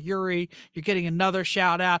out. So Yuri, you're getting another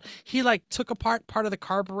shout out. He took apart part of the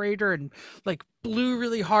carburetor and blew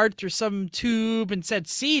really hard through some tube and said,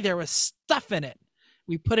 see, there was stuff in it.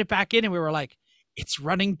 We put it back in and we were like, it's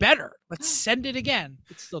running better. Let's send it again.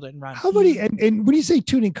 It still didn't run. How many, and when you say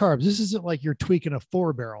tuning carbs, this isn't like you're tweaking a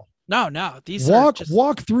 4-barrel. No. These are just...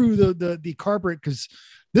 walk through the carburetor, because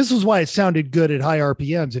this is why it sounded good at high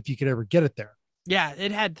RPMs if you could ever get it there. Yeah,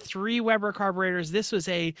 it had 3 Weber carburetors. This was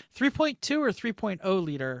a 3.2 or 3.0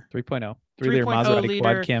 liter. 3.0. 3-liter Maserati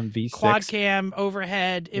quad cam V6. Quad cam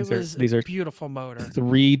overhead. These are a beautiful motor.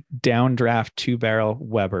 3 downdraft 2-barrel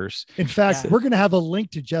Webers. In fact, we're going to have a link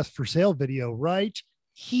to Just for Sale video right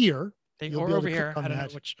here. Or over here. I don't know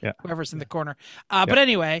which, whoever's in the corner. But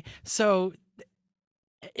anyway, so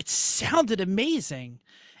it sounded amazing.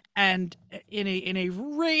 And in a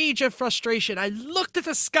rage of frustration, I looked at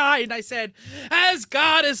the sky and I said, as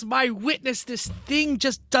God is my witness, this thing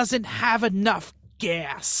just doesn't have enough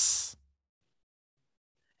gas.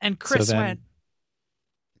 And Chris went,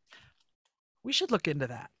 we should look into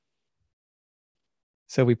that.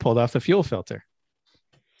 So we pulled off the fuel filter.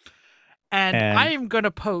 And I am going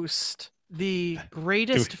to post the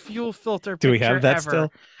greatest fuel filter picture do we have that ever.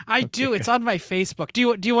 Still? I do. It's on my Facebook. Do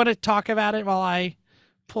you want to talk about it while I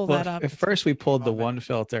pull that up? At first, we pulled the one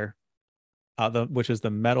filter, which is the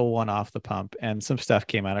metal one off the pump, and some stuff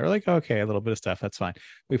came out. We're like, okay, a little bit of stuff. That's fine.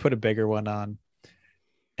 We put a bigger one on,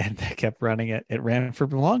 and they kept running it. It ran for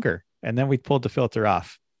longer. And then we pulled the filter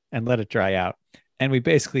off and let it dry out. And we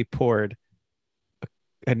basically poured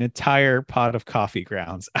an entire pot of coffee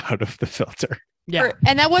grounds out of the filter. Yeah.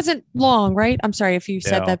 And that wasn't long, right? I'm sorry if you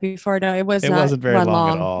said that before. No, it wasn't very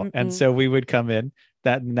long at all. Mm-mm. And so we would come in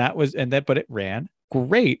but it ran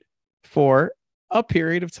great for a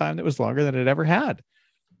period of time that was longer than it ever had.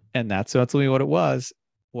 And that's ultimately what it was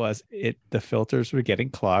the filters were getting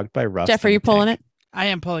clogged by rust. Jeff, are you pulling it? I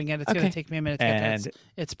am pulling it. It's going to take me a minute to get it.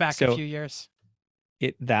 It's back a few years.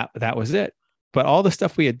 That was it. But all the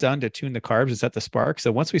stuff we had done to tune the carbs and set the spark. So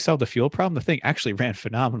once we solved the fuel problem, the thing actually ran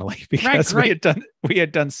phenomenally because we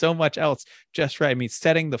had done so much else just right. I mean,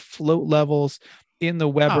 setting the float levels in the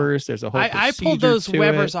Webers. There's a whole I pulled those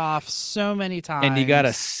Webers off so many times. And you got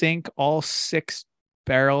to sync all 6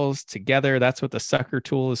 barrels together. That's what the sucker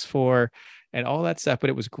tool is for and all that stuff. But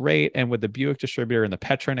it was great. And with the Buick distributor and the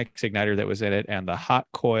Petronix igniter that was in it and the hot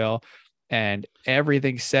coil and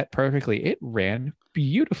everything set perfectly, it ran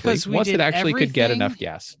beautifully once it actually could get enough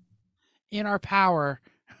gas in our power.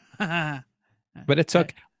 But it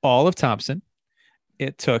took all of Thompson.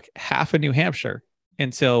 It took half of New Hampshire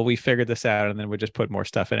until we figured this out, and then we just put more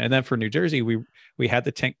stuff in it. And then for New Jersey, we had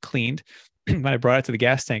the tank cleaned. When I brought it to the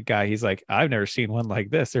gas tank guy, he's like, I've never seen one like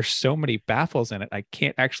this. There's so many baffles in it. I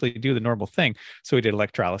can't actually do the normal thing. So we did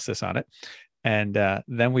electrolysis on it. And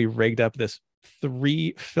then we rigged up this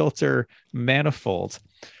 3 filter manifold.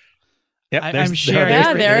 Yep, I'm sure.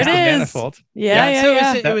 There it is. Manifold.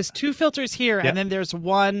 Yeah. It was 2 filters here, and then there's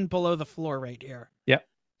one below the floor right here. Yep.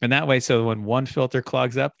 And that way, so when one filter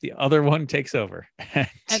clogs up, the other one takes over.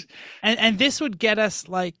 and this would get us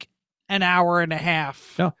like an hour and a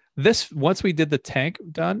half. No, once we did the tank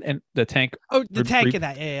done and the tank. Oh, the tank in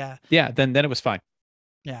that. Yeah. Yeah. Then it was fine.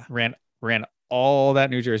 Yeah. Ran all that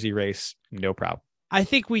New Jersey race. No problem. I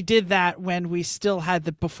think we did that when we still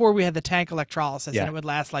had before we had the tank electrolysis, and it would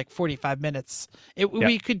last like 45 minutes.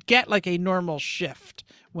 We could get like a normal shift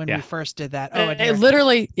when we first did that. Oh, and it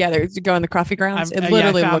literally, there's going the coffee grounds. It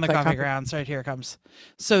literally I found looked the like coffee grounds. Right here it comes.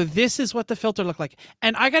 So this is what the filter looked like.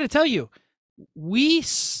 And I got to tell you, we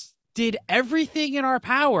did everything in our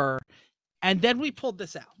power, and then we pulled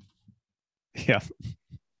this out. Yeah.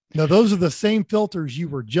 Now, those are the same filters you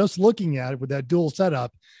were just looking at with that dual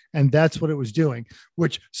setup, and that's what it was doing,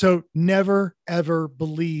 so never, ever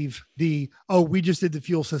believe we just did the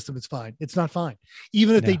fuel system. It's fine. It's not fine.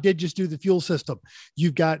 Even if they did just do the fuel system,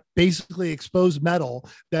 you've got basically exposed metal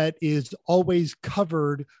that is always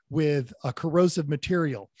covered with a corrosive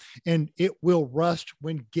material, and it will rust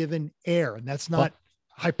when given air. And that's not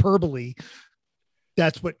hyperbole.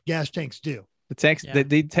 That's what gas tanks do. The tanks,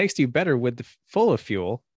 they taste you better with full of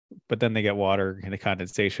fuel. But then they get water and the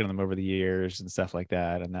condensation on them over the years and stuff like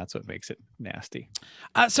that. And that's what makes it nasty.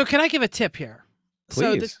 So can I give a tip here?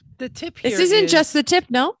 Please. So the tip here This isn't just the tip,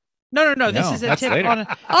 no? No. This is a tip on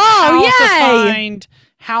how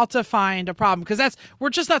to find a problem. Because we're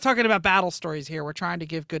just not talking about battle stories here. We're trying to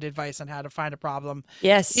give good advice on how to find a problem.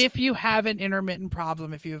 Yes. If you have an intermittent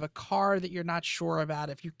problem, if you have a car that you're not sure about,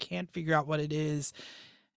 if you can't figure out what it is,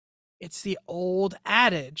 it's the old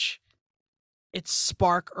adage. It's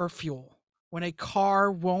spark or fuel. When a car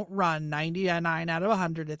won't run 99 out of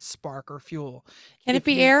 100, it's spark or fuel. Can it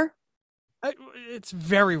be air? It's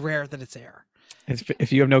very rare that it's air.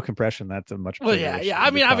 If you have no compression, that's a much better issue.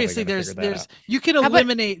 I mean, obviously, there's you can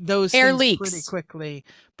eliminate those air things leaks pretty quickly.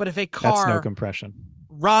 But if a car that's no compression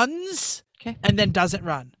runs and then doesn't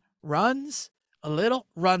run, runs a little,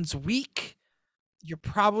 runs weak, you're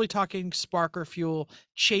probably talking spark or fuel.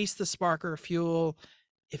 Chase the spark or fuel.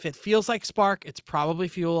 If it feels like spark, it's probably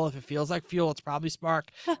fuel. If it feels like fuel, it's probably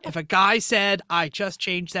spark. If a guy said, I just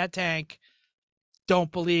changed that tank,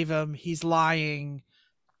 don't believe him. He's lying.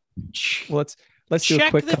 Well, let's do a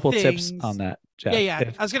quick couple tips on that, Jeff.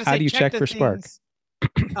 Yeah. I was going to say, how do you check for spark?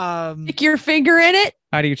 Stick your finger in it.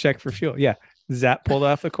 How do you check for fuel? Yeah. Zap pulled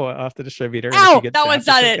off the coil off the distributor. Ow, that one's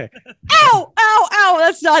not it. Okay. Ow,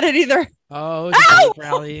 that's not it either. Oh,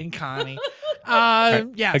 rallying Connie.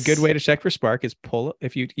 Yes. A good way to check for spark is pull.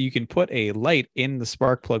 If you can put a light in the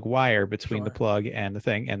spark plug wire between the plug and the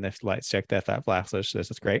thing, and the lights check that flashes.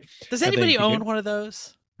 That's great. Does anybody own one of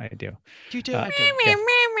those? I do. You do. I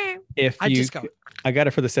do. I got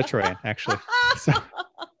it for the Citroen actually. So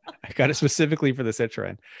I got it specifically for the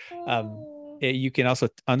Citroen. You can also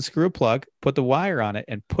unscrew a plug, put the wire on it,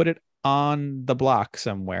 and put it on the block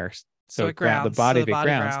somewhere. So it grounds, the body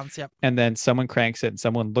grounds, yep. And then someone cranks it, and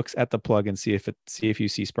someone looks at the plug and see if you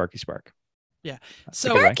see sparky spark. Yeah. So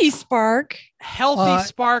sparky spark, healthy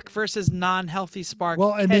spark versus non-healthy spark.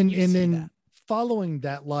 Well, and then following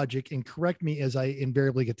that logic, and correct me as I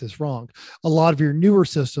invariably get this wrong, a lot of your newer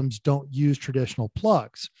systems don't use traditional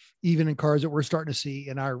plugs, even in cars that we're starting to see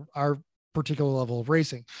in our particular level of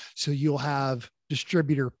racing. So you'll have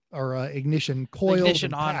distributor or ignition coils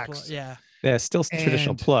and packs. Yeah, still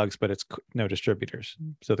traditional plugs, but it's no distributors.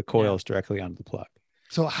 So the coil is directly onto the plug.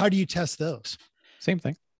 So how do you test those? Same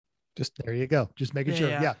thing. Just there you go. Just making sure.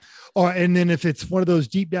 Yeah. And then if it's one of those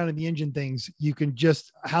deep down in the engine things, you can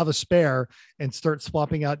just have a spare and start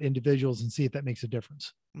swapping out individuals and see if that makes a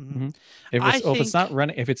difference. Mm-hmm. If it's not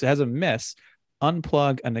running, if it has a miss,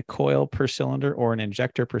 unplug a coil per cylinder or an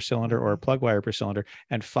injector per cylinder or a plug wire per cylinder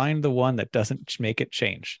and find the one that doesn't make it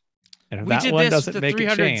change. And if that one doesn't make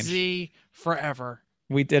it change, forever.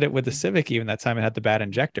 We did it with the Civic. Even that time it had the bad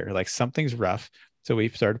injector, like something's rough. So we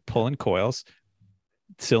started pulling coils.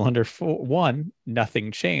 Cylinder 1,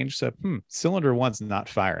 nothing changed. So cylinder 1's not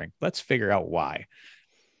firing. Let's figure out why.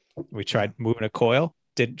 We tried moving a coil,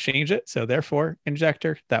 didn't change it. So therefore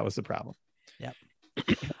injector, that was the problem. Yep.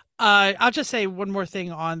 I'll just say one more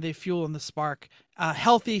thing on the fuel and the spark.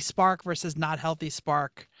 Healthy spark versus not healthy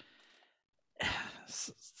spark.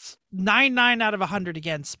 99 out of 100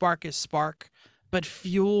 again. Spark is spark, but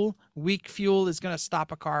weak fuel is going to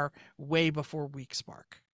stop a car way before weak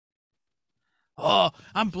spark. Oh,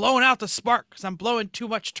 I'm blowing out the spark because I'm blowing too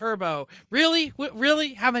much turbo. Really?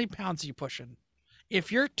 Really? How many pounds are you pushing?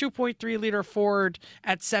 If you're 2.3 liter Ford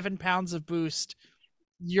at 7 pounds of boost,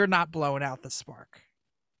 you're not blowing out the spark.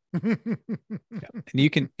 And you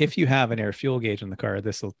can, if you have an air fuel gauge in the car,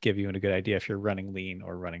 this will give you a good idea if you're running lean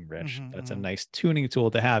or running rich. That's a nice tuning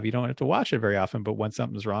tool to have. You don't have to watch it very often, but when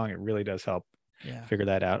something's wrong, it really does help figure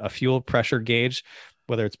that out. A fuel pressure gauge,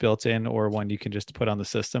 whether it's built in or one you can just put on the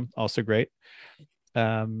system, also great.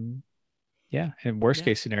 In worst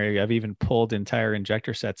case scenario, I've even pulled entire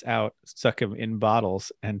injector sets out, stuck them in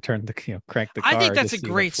bottles, and turned cranked the car. I think that's a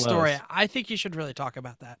great story. I think you should really talk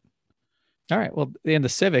about that. All right. Well, in the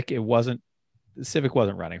Civic, the Civic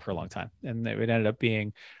wasn't running for a long time. And it ended up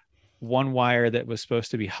being one wire that was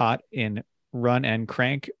supposed to be hot in run and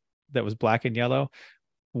crank that was black and yellow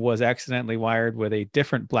was accidentally wired with a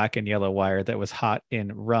different black and yellow wire that was hot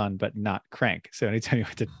in run, but not crank. So anytime you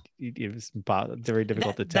went to, it was very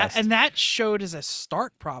difficult to test. And that showed as a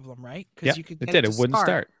start problem, right? Because you could it did. It wouldn't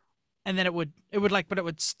start. And then it would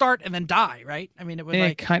start and then die, right? I mean, it would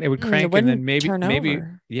it would crank and then maybe,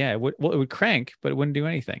 it would crank, but it wouldn't do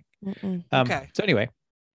anything. Okay. So anyway,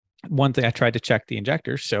 one thing I tried to check the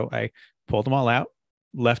injectors. So I pulled them all out,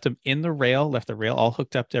 left them in the rail, left the rail all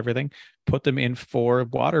hooked up to everything, put them in 4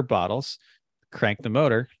 water bottles, cranked the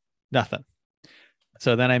motor, nothing.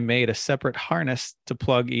 So then I made a separate harness to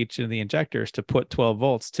plug each of the injectors to put 12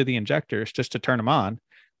 volts to the injectors just to turn them on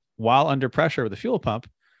while under pressure with the fuel pump.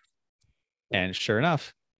 And sure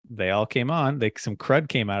enough, they all came on. Some crud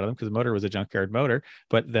came out of them because the motor was a junkyard motor,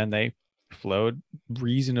 but then they flowed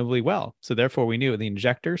reasonably well. So therefore we knew the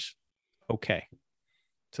injectors, okay.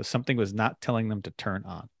 So something was not telling them to turn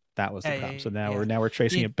on. That was the problem. So now we're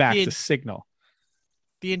tracing it back to signal.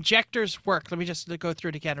 The injectors work. Let me just go through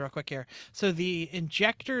it again real quick here. So the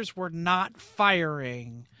injectors were not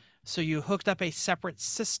firing. So you hooked up a separate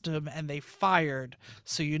system and they fired.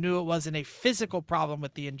 So you knew it wasn't a physical problem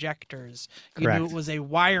with the injectors. You knew it was a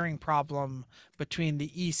wiring problem between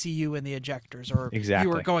the ECU and the injectors, or you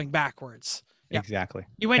were going backwards. Yep. Exactly.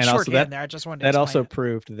 You went shorthand there. I just wanted to that also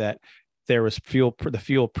proved that there was the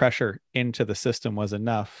fuel pressure into the system was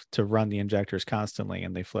enough to run the injectors constantly,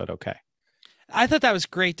 and they flowed okay. I thought that was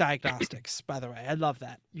great diagnostics, by the way. I love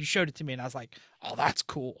that. You showed it to me and I was like, oh, that's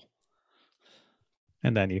cool.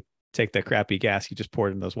 And then you take the crappy gas you just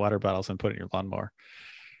poured in those water bottles and put it in your lawnmower.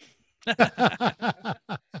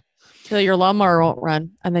 So your lawnmower won't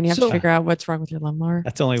run, and then you have to figure out what's wrong with your lawnmower.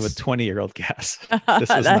 That's only with 20-year-old gas. This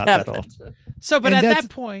was not that old. So, but at that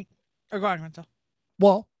point, or go on, Rental.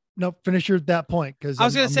 Well, no, finish your that point, because I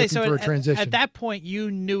was going to say, so for a transition. At that point,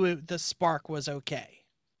 you knew the spark was okay.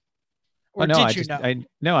 Or no, did you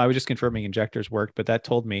know? I was just confirming injectors worked, but that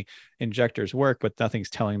told me injectors work, but nothing's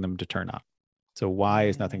telling them to turn on. So why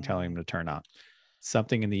is nothing telling them to turn on?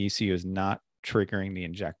 Something in the ECU is not triggering the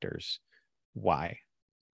injectors. Why?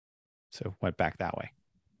 So went back that way.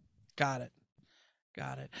 Got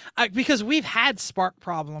it. Because we've had spark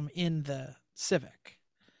problem in the Civic.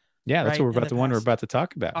 Yeah, that's what we're about the one we're about to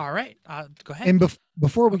talk about. All right, go ahead. And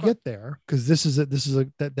before we get there, because this is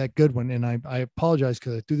that good one, and I apologize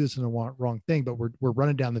because I threw this in the wrong thing, but we're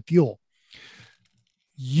running down the fuel.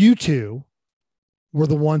 You two were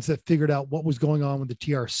the ones that figured out what was going on with the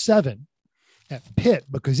TR7 at pit,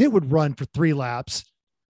 because it would run for 3 laps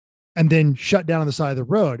and then shut down on the side of the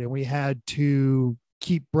road, and we had to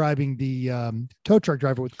keep bribing the tow truck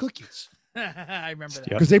driver with cookies. I remember that,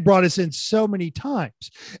 because they brought us in so many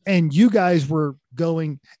times, and you guys were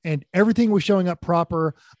going and everything was showing up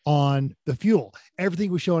proper on the fuel. Everything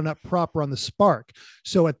was showing up proper on the spark.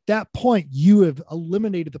 So at that point, you have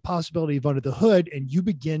eliminated the possibility of under the hood, and you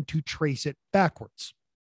begin to trace it backwards.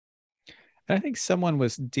 And I think someone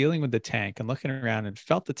was dealing with the tank and looking around and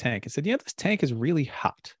felt the tank and said, "Yeah, this tank is really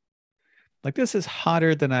hot. Like, this is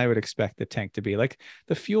hotter than I would expect the tank to be." Like,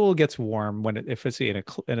 the fuel gets warm if it's in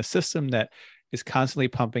a system that is constantly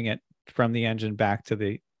pumping it from the engine back to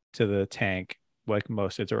the tank, like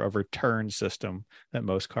most, it's a return system that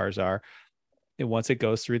most cars are. And once it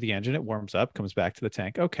goes through the engine, it warms up, comes back to the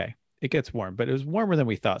tank. Okay, it gets warm, but it was warmer than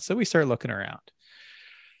we thought. So we started looking around,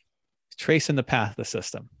 tracing the path of the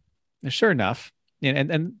system. And sure enough,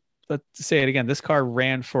 and let's say it again, this car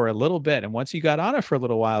ran for a little bit, and once you got on it for a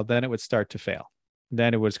little while, then it would start to fail.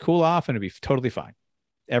 Then it would cool off and it'd be totally fine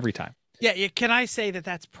every time. Yeah. Can I say that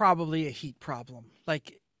that's probably a heat problem?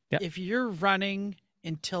 Like, if you're running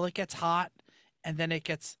until it gets hot and then it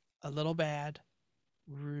gets a little bad,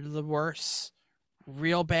 real worse,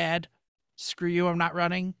 real bad, screw you, I'm not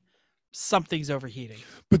running, something's overheating.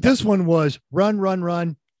 But this one was run,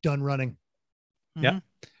 done running. Mm-hmm. Yeah.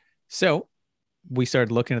 So we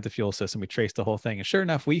started looking at the fuel system. We traced the whole thing. And sure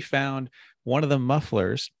enough, we found one of the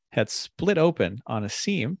mufflers had split open on a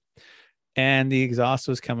seam, and the exhaust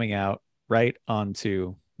was coming out right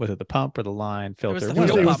onto, was it the pump or the line filter?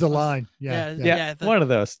 It was the line. Yeah. One of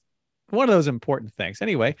those important things.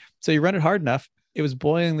 Anyway, so you run it hard enough, it was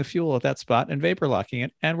boiling the fuel at that spot and vapor locking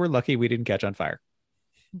it. And we're lucky we didn't catch on fire.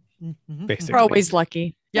 Basically. We're always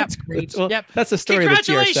lucky. Yep. That's great. Well, that's the story of the TR7.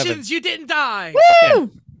 Congratulations, you didn't die. Woo! Yeah.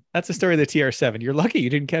 That's the story of the TR7. You're lucky you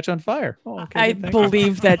didn't catch on fire. Oh, okay, I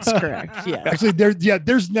believe that's correct. Yeah. Actually,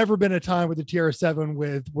 there's never been a time with the TR7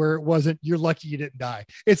 where it wasn't "you're lucky you didn't die."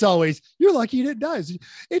 It's always "you're lucky you didn't die."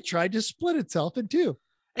 It tried to split itself in two.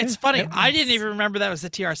 It's funny. I didn't even remember that was the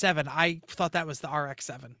TR7. I thought that was the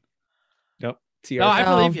RX-7 Nope. TR7. No, I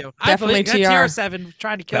believe you. I believe that TR7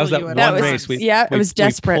 trying to kill you. That was race. It was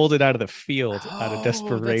desperate. We pulled it out of the field out of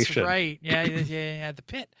desperation. That's right. Yeah. The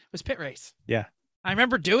pit. It was pit race. Yeah. I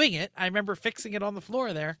remember doing it. I remember fixing it on the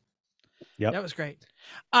floor there. Yep. That was great.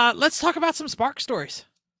 Let's talk about some spark stories.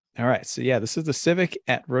 All right. So yeah, this is the Civic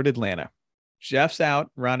at Road Atlanta. Jeff's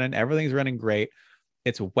out running. Everything's running great.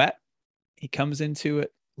 It's wet. He comes into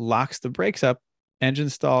it, locks the brakes up,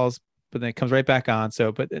 engine stalls, but then it comes right back on.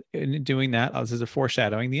 So, but in doing that, this is a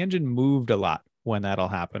foreshadowing. The engine moved a lot when that'll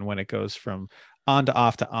happen. When it goes from on to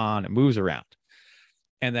off to on, it moves around.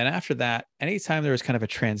 And then after that, anytime there was kind of a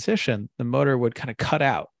transition, the motor would kind of cut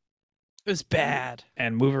out. It was bad.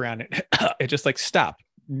 And move around. It just like stop,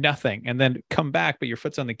 nothing. And then come back, but your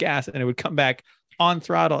foot's on the gas, and it would come back on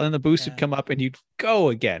throttle, and the boost would come up and you'd go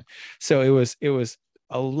again. So it was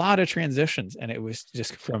a lot of transitions, and it was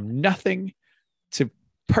just from nothing to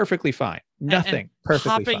perfectly fine. Nothing. And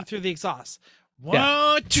perfectly hopping fine. through the exhaust.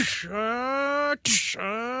 Yeah.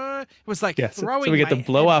 It was like throwing. So we get the my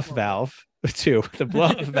blow head off forward. valve too. The blow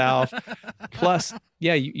off valve. Plus,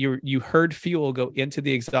 you heard fuel go into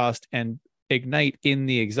the exhaust and ignite in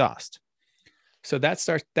the exhaust. So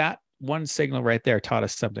that one signal right there taught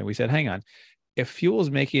us something. We said, hang on, if fuel is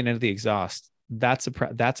making it into the exhaust, that's a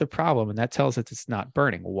problem, and that tells us it's not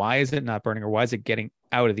burning. Why is it not burning, or why is it getting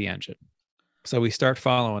out of the engine? So we start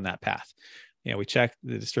following that path. We check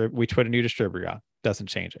we put a new distributor on. Doesn't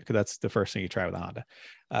change it, because that's the first thing you try with a Honda.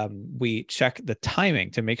 We check the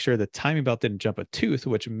timing to make sure the timing belt didn't jump a tooth,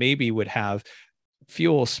 which maybe would have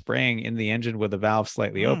fuel spraying in the engine with the valve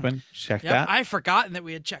slightly open. Check that. I've forgotten that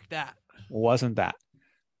we had checked that. Wasn't that.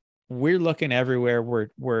 We're looking everywhere.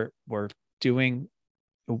 We're doing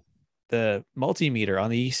the multimeter on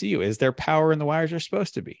the ECU. Is there power in the wires are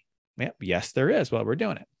supposed to be? Yep. Yes, there is. Well, we're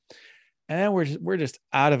doing it. And then we're just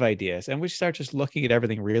out of ideas, and we start just looking at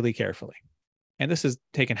everything really carefully. And this has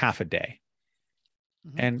taken half a day.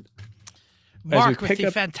 And Mark with the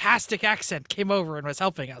fantastic accent came over and was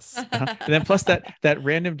helping us. And then plus that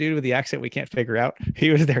random dude with the accent we can't figure out,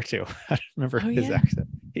 he was there too. I remember his accent.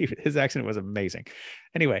 His accent was amazing.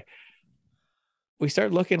 Anyway, we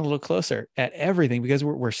start looking a little closer at everything because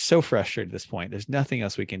we're so frustrated at this point. There's nothing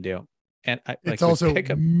else we can do. And it's also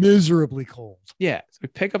miserably cold. Yeah. So we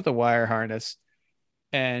pick up the wire harness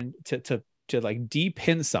and to like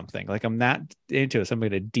de-pin something. Like I'm not into it. So I'm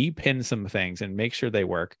going to de-pin some things and make sure they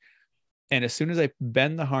work. And as soon as I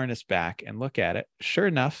bend the harness back and look at it, sure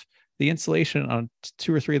enough, the insulation on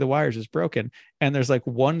 2 or 3 of the wires is broken. And there's like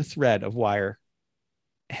one thread of wire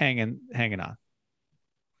hanging on.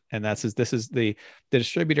 And this is the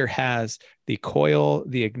distributor has the coil,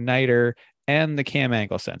 the igniter, and the cam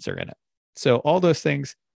angle sensor in it. So all those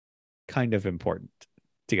things kind of important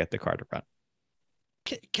to get the car to run.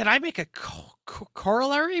 Can I make a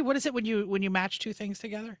corollary? What is it when you match two things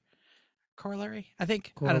together? Corollary, I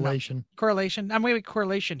think. Correlation. Correlation. I'm going to make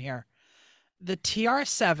correlation here. The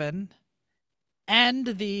TR7 and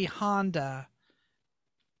the Honda,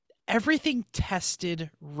 everything tested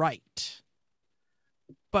right,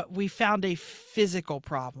 but we found a physical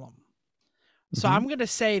problem. So I'm going to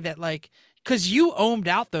say that, like, because you ohmed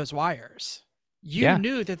out those wires. You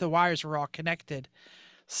knew that the wires were all connected.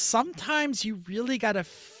 Sometimes you really got to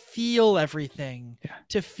feel everything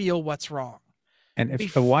to feel what's wrong. And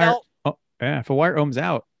if a wire ohms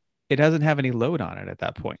out, it doesn't have any load on it at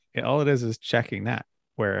that point. All it is checking that,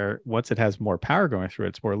 where once it has more power going through,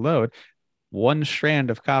 it's more load. One strand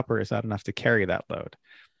of copper is not enough to carry that load,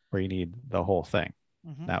 where you need the whole thing.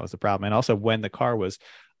 That was the problem. And also when the car was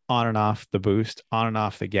on and off the boost, on and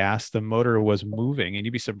off the gas, the motor was moving, and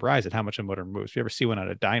you'd be surprised at how much a motor moves. If you ever see one on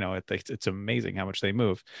a dyno, it's amazing how much they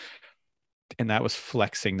move. And that was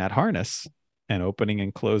flexing that harness and opening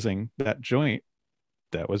and closing that joint.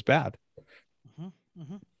 That was bad.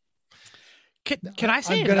 Can I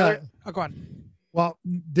say another? Oh, go on. Well,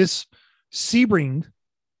 this Sebring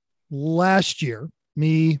last year,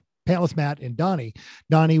 me, Pantless Matt, and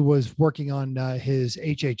Donnie was working on his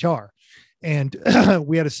HHR. And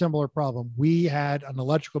we had a similar problem. We had an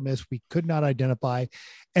electrical miss we could not identify.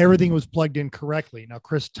 Everything was plugged in correctly. Now,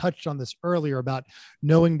 Chris touched on this earlier about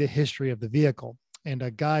knowing the history of the vehicle. And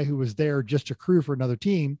a guy who was there just to crew for another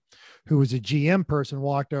team, who was a GM person,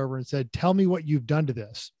 walked over and said, "Tell me what you've done to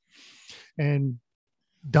this." And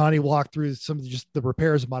Donnie walked through some of just the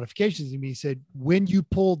repairs and modifications. And he said, "When you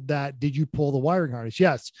pulled that, did you pull the wiring harness?"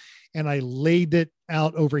 "Yes. And I laid it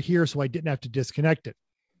out over here so I didn't have to disconnect it."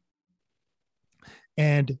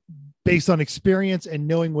 And based on experience and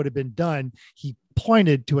knowing what had been done, he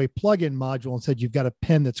pointed to a plug-in module and said, "You've got a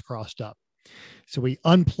pin that's crossed up." So we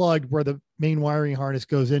unplugged where the main wiring harness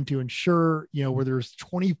goes into, and sure, where there's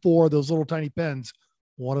 24 of those little tiny pins,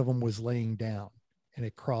 one of them was laying down and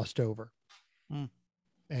it crossed over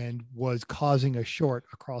and was causing a short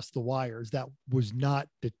across the wires. That was not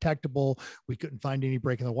detectable. We couldn't find any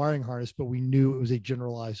break in the wiring harness, but we knew it was a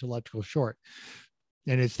generalized electrical short.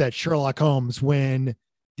 And it's that Sherlock Holmes, when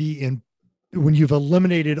you've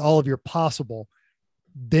eliminated all of your possible,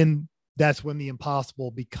 then that's when the impossible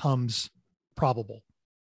becomes probable.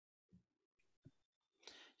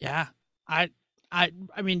 Yeah. I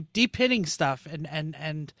mean, de-pinning stuff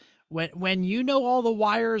and when all the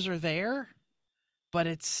wires are there, but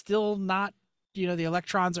it's still not, the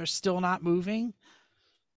electrons are still not moving.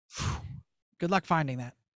 Good luck finding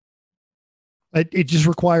that. It just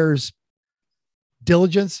requires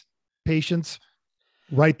diligence, patience,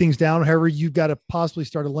 write things down. However, you've got to possibly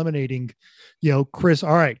start eliminating, Chris,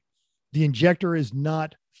 all right, the injector is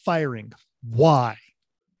not firing. Why?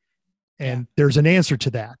 And there's an answer to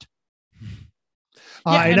that.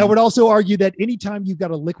 And I would also argue that anytime you've got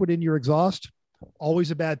a liquid in your exhaust, always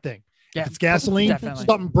a bad thing. Yeah, if it's gasoline, definitely.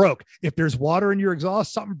 Something broke. If there's water in your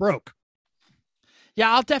exhaust, something broke.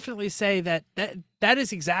 Yeah, I'll definitely say that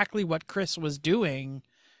is exactly what Chris was doing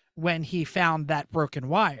when he found that broken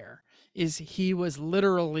wire. Is he was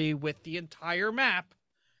literally with the entire map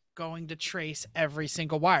going to trace every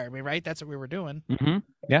single wire. I mean, right? That's what we were doing.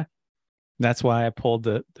 Yeah. That's why I pulled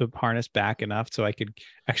the harness back enough so I could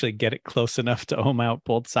actually get it close enough to ohm out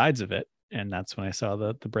both sides of it. And that's when I saw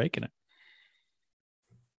the break in it.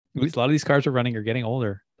 A lot of these cars are getting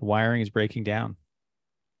older. The wiring is breaking down.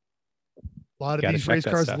 A lot of Gotta these check race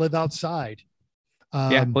that cars stuff. live outside.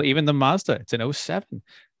 Yeah, well, even the Mazda, it's an '07.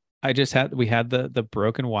 We had the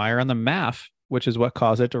broken wire on the MAF, which is what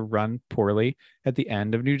caused it to run poorly at the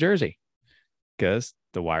end of New Jersey, because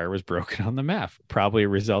the wire was broken on the MAF, probably a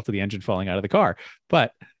result of the engine falling out of the car.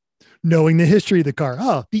 But knowing the history of the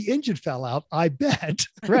car, the engine fell out, I bet.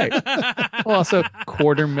 Right. Well, also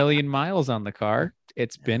 250,000 miles on the car.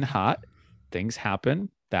 It's been hot. Things happen.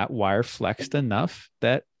 That wire flexed enough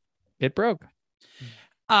that it broke.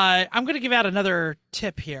 I'm going to give out another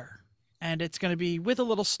tip here, and it's going to be with a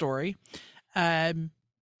little story.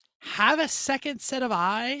 Have a second set of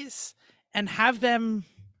eyes and have them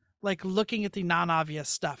like looking at the non-obvious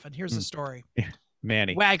stuff. And here's the story.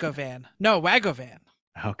 Manny. Wagovan. No, Wagovan.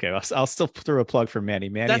 Okay, I'll still throw a plug for Manny.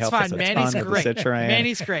 Manny That's helped fine. us a Manny's ton with the great. Citroen.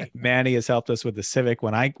 Manny's great. Manny has helped us with the Civic.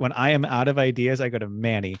 When I am out of ideas, I go to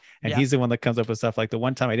Manny, and he's the one that comes up with stuff. Like the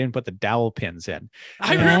one time I didn't put the dowel pins in.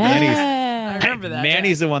 I remember that.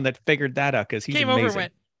 Manny's the one that figured that out because he's came amazing. over and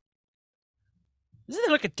went, isn't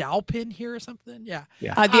there like a dowel pin here or something? Yeah.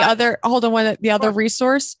 The other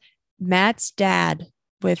resource, Matt's dad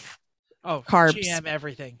with carbs. GM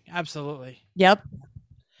everything. Absolutely. Yep.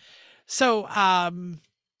 So,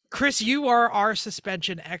 Chris, you are our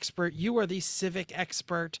suspension expert. You are the Civic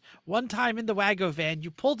expert. One time in the Wagovan,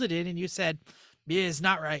 you pulled it in and you said, "Yeah, it's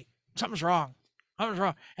not right. Something's wrong. Something's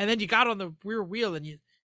wrong." And then you got on the rear wheel and you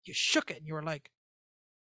shook it and you were like,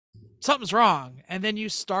 "Something's wrong." And then you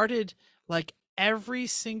started like every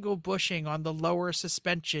single bushing on the lower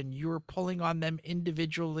suspension. You were pulling on them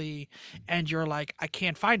individually and you're like, "I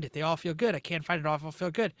can't find it. They all feel good. I can't find it. All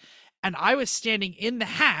feel good." And I was standing in the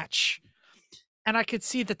hatch and I could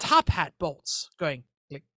see the top hat bolts going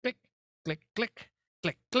click, click, click, click,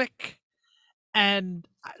 click, click. And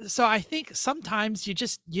so I think sometimes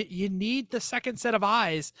you need the second set of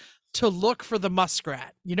eyes to look for the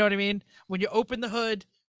muskrat. You know what I mean? When you open the hood,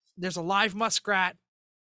 there's a live muskrat.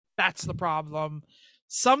 That's the problem.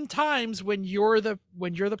 Sometimes when you're the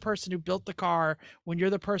person who built the car, when you're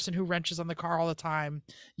the person who wrenches on the car all the time,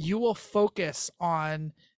 you will focus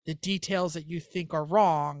on the details that you think are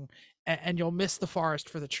wrong, and you'll miss the forest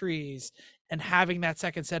for the trees. And having that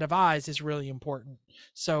second set of eyes is really important.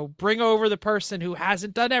 So bring over the person who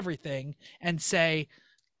hasn't done everything and say,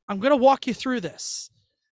 "I'm going to walk you through this.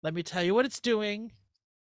 Let me tell you what it's doing.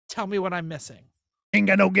 Tell me what I'm missing." Ain't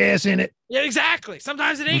got no gas in it. Yeah, exactly.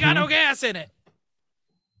 Sometimes it ain't got no gas in it.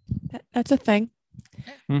 That's a thing.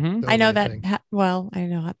 Mm-hmm. I know that. I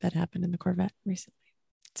know that happened in the Corvette recently.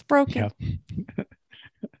 It's broken. Yep.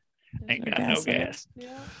 Ain't got no gas.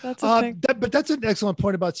 Yeah, that's a thing. But that's an excellent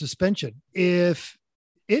point about suspension. If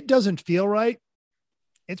it doesn't feel right,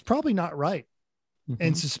 it's probably not right. Mm-hmm.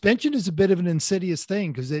 And suspension is a bit of an insidious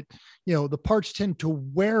thing because the parts tend to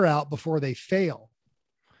wear out before they fail.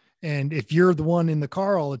 And if you're the one in the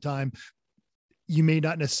car all the time, you may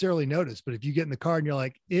not necessarily notice, but if you get in the car and you're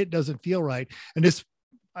like, it doesn't feel right. And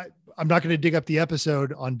I'm not going to dig up the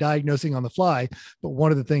episode on diagnosing on the fly, but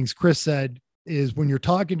one of the things Chris said is when you're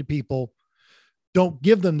talking to people, don't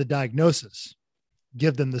give them the diagnosis,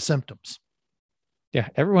 give them the symptoms. Yeah,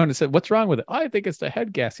 everyone said, "What's wrong with it?" I think it's the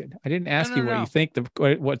head gasket. I didn't ask you what you think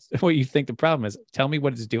what you think the problem is. Tell me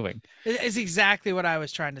what it's doing. It's exactly what I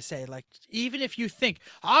was trying to say. Like, even if you think,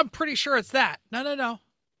 "I'm pretty sure it's that," no.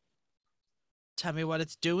 Tell me what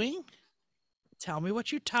it's doing. Tell me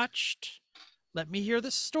what you touched. Let me hear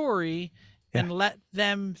the story. And let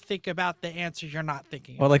them think about the answer you're not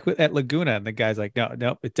thinking. Well, like at Laguna, and the guy's like,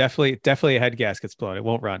 no, it definitely a head gasket's blown. It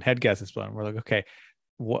won't run. Head gasket's blown. We're like, okay,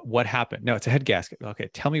 what happened? No, it's a head gasket. Okay,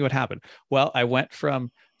 tell me what happened. Well, I went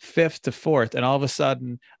from fifth to fourth, and all of a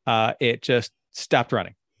sudden, it just stopped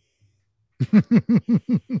running. It's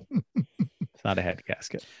not a head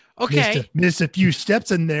gasket. Okay, missed a few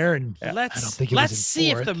steps in there, and let's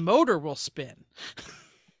see if the motor will spin.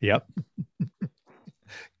 Yep.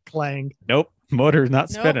 Clang. Nope. Motor's not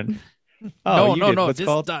spinning. Oh, no. This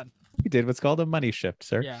is done. You did what's called a money shift,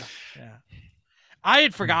 sir. Yeah. I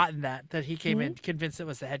had forgotten that he came in convinced it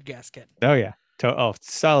was the head gasket. Oh yeah.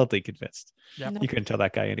 Solidly convinced. Yep. You couldn't tell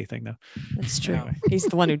that guy anything though. That's true. He's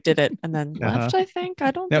the one who did it and then left, I think.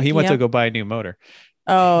 I don't know. No, he went to go buy a new motor.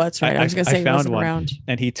 Oh, that's right. I was going to say he wasn't around.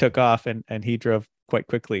 And he took off and he drove quite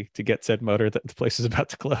quickly to get said motor that the place was about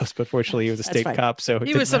to close. But fortunately, he was a state cop, so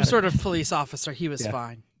he was some sort of police officer. He was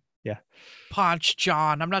fine. Yeah. Ponch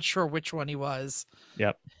John. I'm not sure which one he was.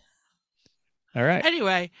 Yep. All right.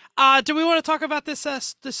 Anyway, do we want to talk about this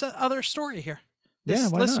other story here?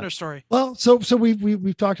 This listener story. Well, so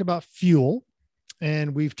we've talked about fuel,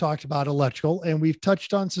 and we've talked about electrical, and we've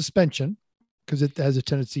touched on suspension because it has a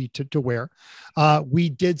tendency to wear. We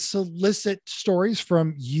did solicit stories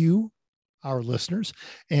from you, our listeners.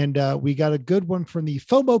 And we got a good one from the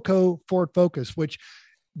FOMOCO Ford Focus, which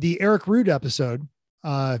the Eric Root episode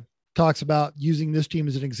talks about using this team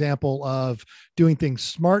as an example of doing things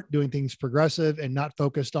smart, doing things progressive, and not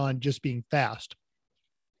focused on just being fast.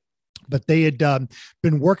 But they had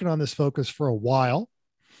been working on this focus for a while.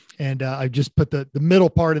 And I just put the middle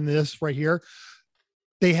part in this right here.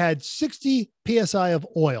 They had 60 PSI of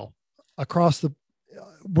oil across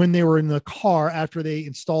when they were in the car after they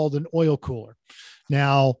installed an oil cooler.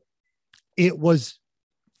 Now, it was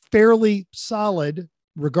fairly solid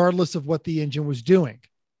regardless of what the engine was doing,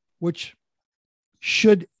 which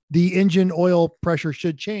the engine oil pressure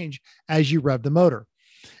should change as you rev the motor.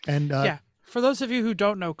 And for those of you who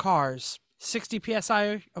don't know cars, 60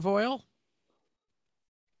 PSI of oil.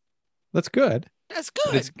 That's good. That's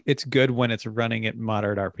good. It's good when it's running at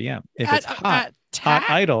moderate RPM. If it's hot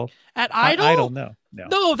idle,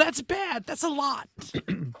 no, that's bad. That's a lot.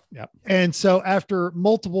 Yeah. And so after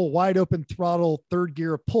multiple wide open throttle third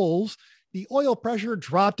gear pulls, the oil pressure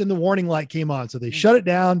dropped and the warning light came on. So they shut it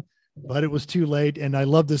down, but it was too late. And I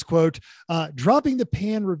love this quote, dropping the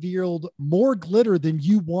pan revealed more glitter than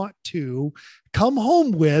you want to come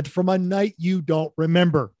home with from a night you don't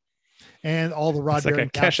remember. And all the rod bearing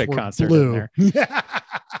caps were concert blue.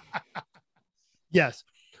 Yes.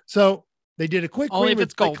 So they did a quick only if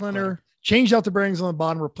it's gold cleaner, changed out the bearings on the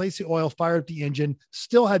bottom, replaced the oil, fired up the engine,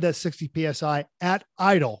 still had that 60 PSI at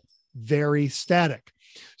idle, very static.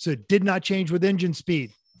 So it did not change with engine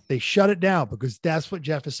speed. They shut it down because that's what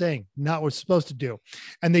Jeff is saying, not what it's supposed to do.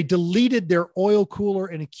 And they deleted their oil cooler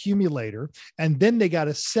and accumulator. And then they got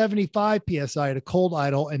a 75 PSI at a cold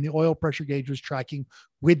idle, and the oil pressure gauge was tracking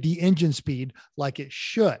with the engine speed like it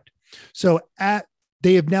should. So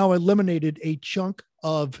they have now eliminated a chunk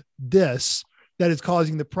of this that is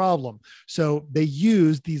causing the problem. So they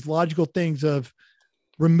use these logical things of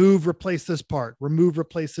remove, replace this part, remove,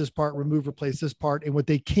 replace this part, remove, replace this part. And what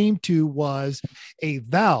they came to was a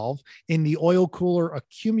valve in the oil cooler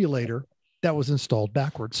accumulator that was installed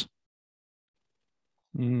backwards.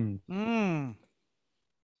 It's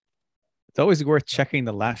always worth checking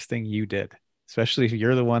the last thing you did, especially if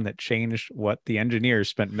you're the one that changed what the engineers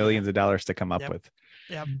spent millions of dollars to come up with.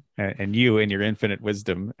 Yep. And you, in your infinite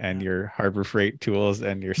wisdom and your Harbor Freight tools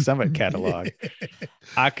and your Summit catalog,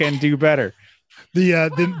 I can do better.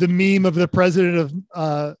 The meme of the president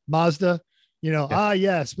of Mazda,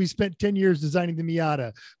 yes, we spent 10 years designing the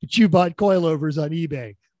Miata, but you bought coilovers on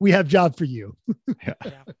eBay. We have job for you.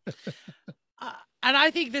 And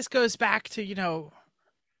I think this goes back to,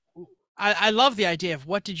 I love the idea of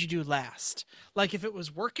what did you do last? Like if it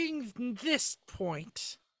was working this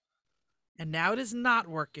point and now it is not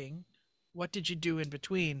working, what did you do in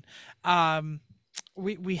between?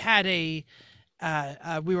 We had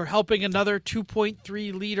we were helping another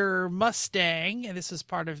 2.3 liter Mustang, and this is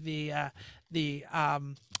part of the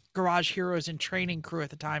Garage Heroes in Training crew at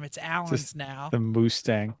the time. It's Alan's now. The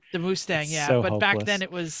Mustang. The Mustang, yeah. So but hopeless. Back then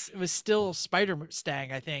it was still Spider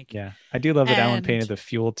Mustang, I think. Yeah, I do love that Alan painted the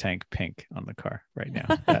fuel tank pink on the car right now.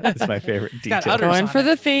 That is my favorite detail. Going for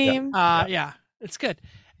the theme. Yeah, it's good.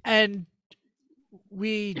 And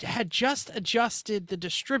we had just adjusted the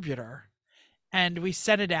distributor. And we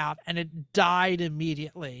sent it out, and it died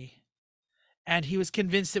immediately. And he was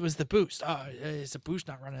convinced it was the boost. Oh, is the boost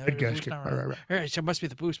not running? Right. So it must be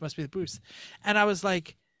the boost. And I was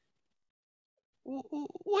like,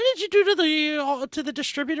 "What did you do to the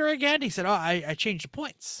distributor again?" He said, "Oh, I changed the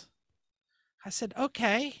points." I said,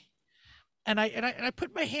 "Okay." And I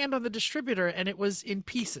put my hand on the distributor, and it was in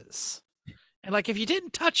pieces. And like if you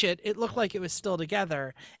didn't touch it, it looked like it was still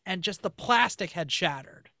together, and just the plastic had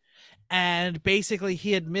shattered. And basically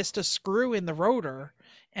he had missed a screw in the rotor,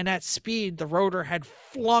 and at speed, the rotor had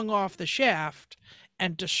flung off the shaft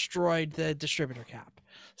and destroyed the distributor cap.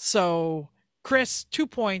 So Chris, 2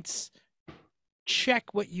 points,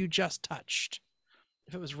 check what you just touched.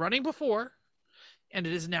 If it was running before and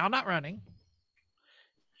it is now not running,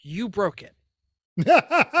 you broke it.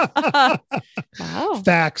 Wow.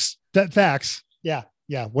 Facts. Yeah.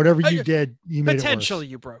 Whatever you did, you made it worse. Potentially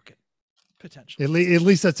you broke it. Potentially. At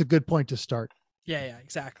least that's a good point to start. Yeah,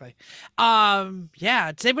 exactly.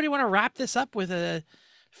 Does anybody want to wrap this up with a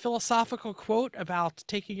philosophical quote about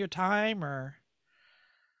taking your time or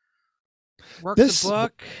work the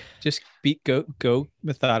book? Just go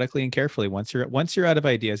methodically and carefully. Once you're out of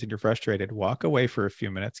ideas and you're frustrated, walk away for a few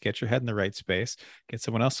minutes, get your head in the right space, get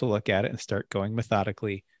someone else to look at it, and start going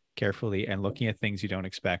methodically, carefully, and looking at things you don't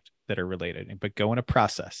expect that are related. But go in a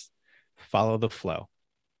process. Follow the flow.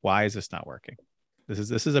 Why is this not working?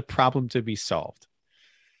 This is a problem to be solved.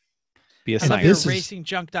 Be a I love scientist. your This is-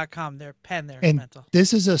 racingjunk.com. Their pen there, And Mental.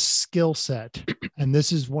 this is a skill set, and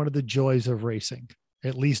this is one of the joys of racing,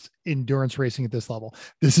 at least endurance racing at this level.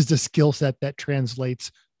 This is a skill set that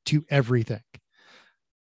translates to everything.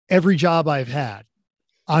 Every job I've had,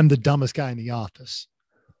 I'm the dumbest guy in the office,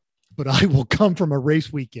 but I will come from a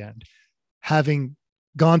race weekend having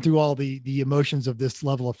gone through all the emotions of this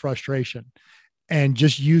level of frustration, and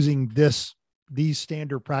just using these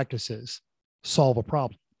standard practices solve a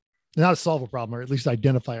problem. Not solve a problem, or at least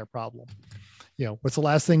identify a problem. What's the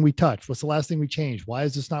last thing we touched? What's the last thing we changed? Why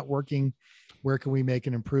is this not working? Where can we make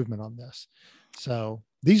an improvement on this? So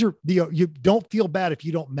these are you don't feel bad if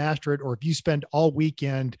you don't master it, or if you spend all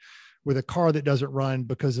weekend with a car that doesn't run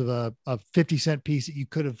because of a 50-cent piece that you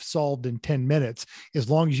could have solved in 10 minutes, as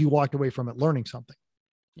long as you walked away from it learning something.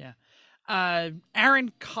 Yeah.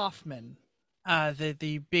 Aaron Kaufman,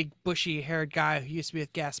 the big bushy haired guy who used to be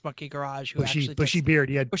with Gas Monkey Garage, who Bushy beard.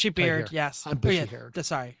 He had bushy tight beard. hair. Yes. I'm bushy haired.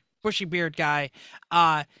 Sorry. Bushy beard guy.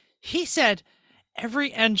 He said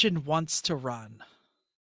every engine wants to run.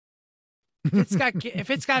 If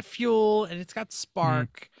it's got fuel and it's got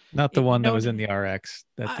spark. Not the one that was in the RX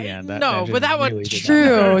at the end. No, but that one.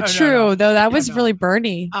 True. Though that was really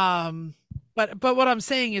Bernie. But what I'm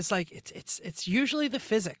saying is, like, it's usually the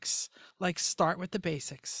physics. Like, start with the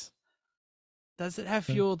basics. Does it have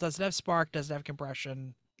fuel? Does it have spark? Does it have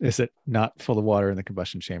compression? Is it not full of water in the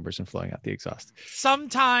combustion chambers and flowing out the exhaust?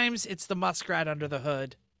 Sometimes it's the muskrat under the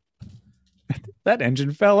hood. That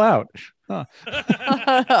engine fell out. Huh.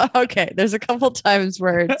 Okay, there's a couple times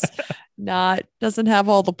where it's doesn't have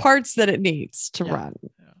all the parts that it needs to run.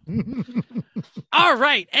 All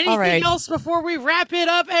right. Anything else before we wrap it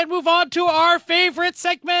up and move on to our favorite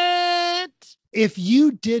segment? If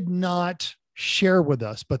you did not share with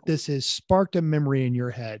us, but this has sparked a memory in your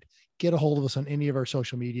head, get a hold of us on any of our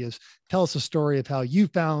social medias. Tell us a story of how you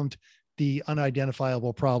found the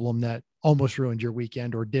unidentifiable problem that almost ruined your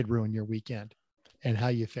weekend or did ruin your weekend, and how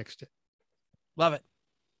you fixed it. Love it.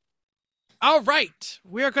 All right.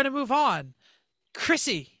 We are going to move on.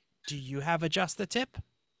 Chrissy, do you have a Just the Tip?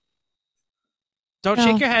 Don't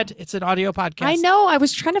shake your head. It's an audio podcast. I know. I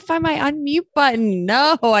was trying to find my unmute button.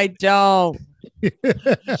 No, I don't.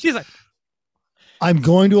 She's like, I'm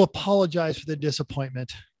going to apologize for the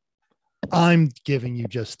disappointment. I'm giving you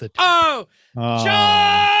just the tip.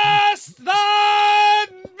 Just the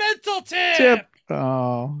mental tip.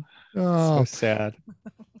 Oh, so sad.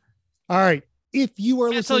 All right. If you are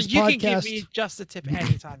listening to this you podcast, can give me just the tip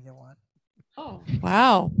anytime you want. Oh,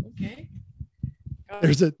 wow. Okay.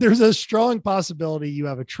 There's a strong possibility you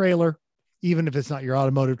have a trailer, even if it's not your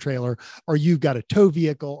automotive trailer, or you've got a tow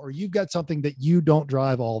vehicle, or you've got something that you don't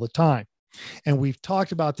drive all the time. And we've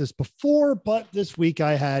talked about this before, but this week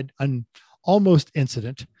I had an almost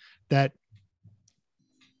incident that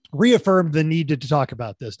reaffirmed the need to talk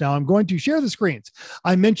about this. Now I'm going to share the screens.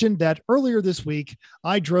 I mentioned that earlier this week,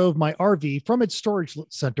 I drove my RV from its storage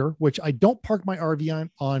center, which I don't park my RV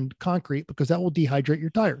on concrete because that will dehydrate your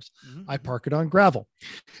tires. Mm-hmm. I park it on gravel.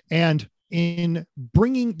 And in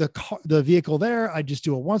bringing the vehicle there, I just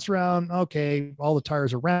do a once around. Okay, all the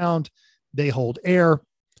tires are round. They hold air.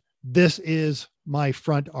 This is my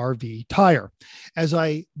front RV tire. As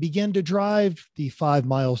I begin to drive the 5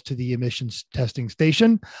 miles to the emissions testing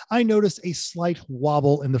station, I notice a slight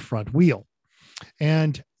wobble in the front wheel.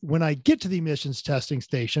 And when I get to the emissions testing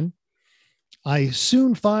station, I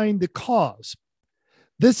soon find the cause.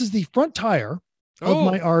 This is the front tire of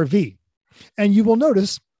my RV. And you will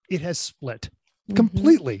notice it has split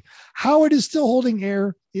completely. How it is still holding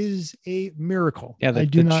air is a miracle. Yeah, the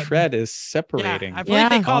tread is separating. Yeah, I believe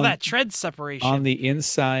they call that tread separation. On the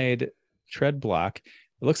inside tread block.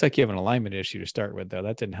 It looks like you have an alignment issue to start with, though.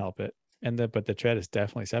 That didn't help it. But the tread is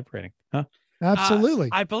definitely separating. Huh? Absolutely.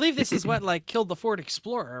 I believe this is what killed the Ford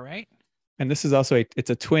Explorer, right? And this is also it's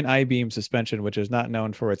a twin I-beam suspension, which is not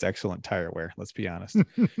known for its excellent tire wear. Let's be honest.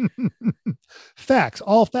 Facts,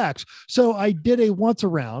 all facts. So I did a once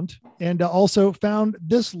around and also found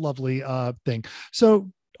this lovely thing.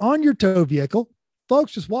 So on your tow vehicle,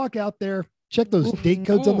 folks, just walk out there, check those date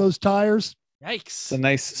codes on those tires. Yikes. It's a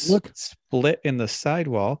nice split in the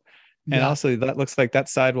sidewall. And also that looks like that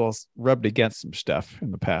sidewall's rubbed against some stuff in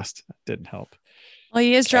the past. That didn't help. Well,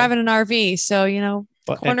 he is driving an RV, so,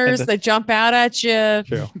 corners that jump out at you.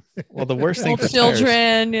 True. Well, the worst thing for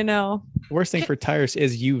children, tires, the worst thing for tires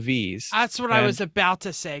is UVs. That's what I was about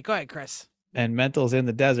to say. Go ahead, Chris. And Mental's in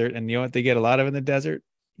the desert, and you know what they get a lot of in the desert?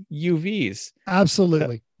 UVs.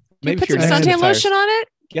 Absolutely. Maybe put some suntan lotion on it.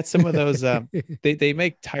 Get some of those. They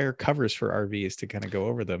make tire covers for RVs to kind of go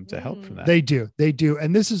over them to help from that. They do,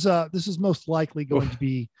 and this is most likely going to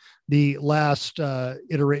be the last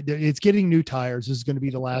iterate. It's getting new tires. This is going to be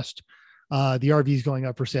the last. The RV is going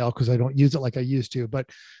up for sale because I don't use it like I used to. But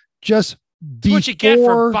just before, what you get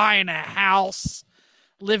for buying a house,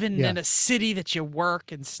 living in a city that you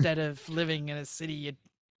work instead of living in a city you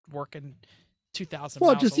work in 2,000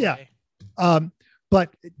 miles away.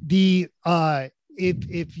 But the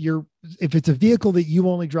if it's a vehicle that you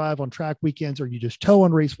only drive on track weekends or you just tow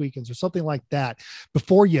on race weekends or something like that,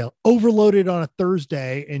 before you overload it on a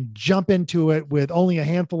Thursday and jump into it with only a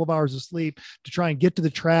handful of hours of sleep to try and get to the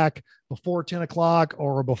track before 10 o'clock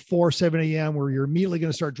or before 7 a.m. where you're immediately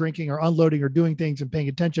going to start drinking or unloading or doing things and paying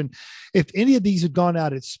attention. If any of these had gone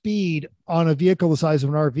out at speed on a vehicle the size of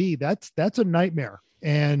an RV, that's a nightmare.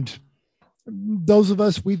 And those of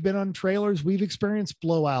us, we've been on trailers, we've experienced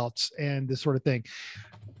blowouts and this sort of thing.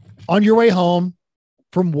 On your way home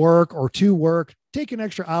from work or to work, take an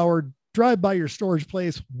extra hour, drive by your storage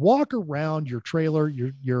place, walk around your trailer,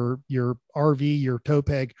 your RV, your tow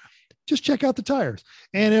peg, just check out the tires.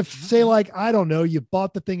 And if say, like, I don't know, you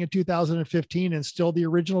bought the thing in 2015 and still the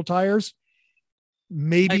original tires,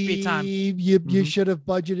 maybe you should have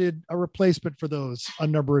budgeted a replacement for those a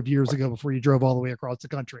number of years ago before you drove all the way across the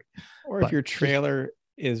country. Or if your trailer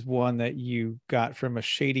is one that you got from a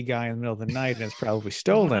shady guy in the middle of the night and it's probably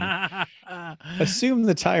stolen, assume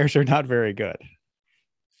the tires are not very good.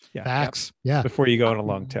 Yeah. Facts. Yeah. Before you go on a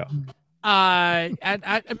long tow. And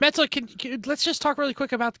Metal, let's just talk really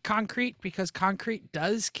quick about the concrete, because concrete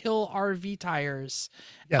does kill RV tires.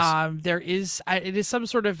 Yes. It is some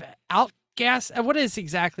sort of gas. What is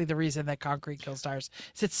exactly the reason that concrete kills tires?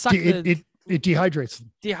 Is it dehydrates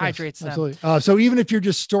them. Dehydrates them. Absolutely. So even if you're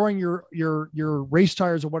just storing your race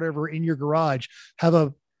tires or whatever in your garage, have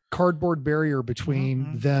a cardboard barrier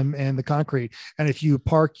between them and the concrete. And if you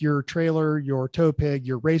park your trailer, your tow pig,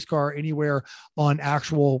 your race car anywhere on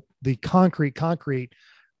the concrete,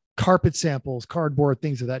 carpet samples, cardboard,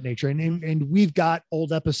 things of that nature. And we've got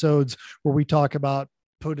old episodes where we talk about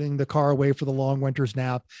putting the car away for the long winter's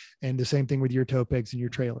nap, and the same thing with your tow pigs and your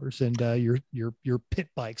trailers and your pit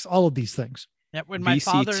bikes, all of these things. Yeah, when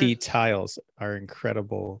VCT tiles are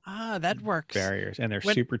incredible. That works. Barriers, and they're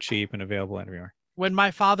super cheap and available everywhere. When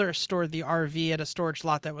my father stored the RV at a storage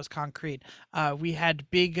lot that was concrete, we had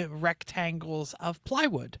big rectangles of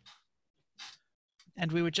plywood,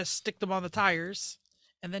 and we would just stick them on the tires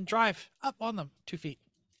and then drive up on them 2 feet.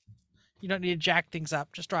 You don't need to jack things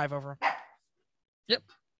up; just drive over them. Yep.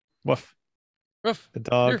 Woof. Woof. The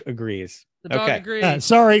dog agrees. The dog agrees.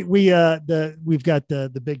 Sorry, we've got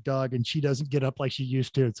the big dog, and she doesn't get up like she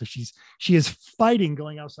used to, so she is fighting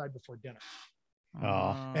going outside before dinner.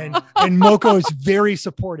 Oh. And Moko is very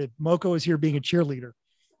supportive. Moko is here being a cheerleader.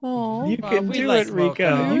 Oh, you can do it, Rika.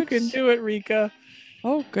 Moko. You can do it, Rika.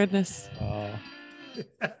 Oh goodness. Oh.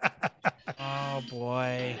 Oh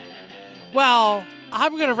boy. Well,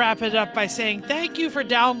 I'm going to wrap it up by saying thank you for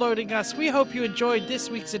downloading us. We hope you enjoyed this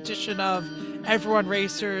week's edition of Everyone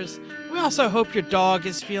Racers. We also hope your dog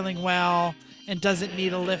is feeling well and doesn't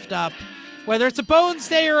need a lift up. Whether it's a Bones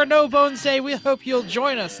Day or a No Bones Day, we hope you'll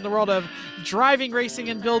join us in the world of driving, racing,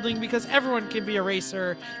 and building, because everyone can be a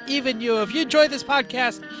racer, even you. If you enjoyed this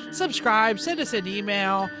podcast, subscribe, send us an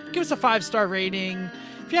email, give us a 5-star rating.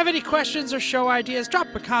 If you have any questions or show ideas, drop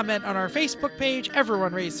a comment on our Facebook page,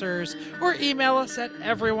 Everyone Racers, or email us at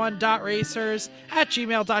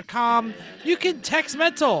everyone.racers@gmail.com. You can text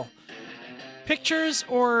Mental pictures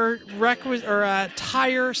or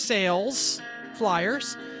tire sales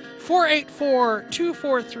flyers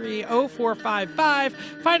 484-243-0455.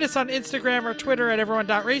 Find us on Instagram or Twitter at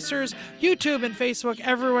everyone.racers, YouTube and Facebook,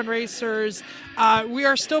 Everyone Racers. We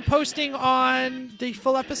are still posting on the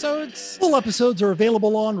full episodes. Full episodes are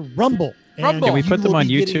available on Rumble. Can we put them on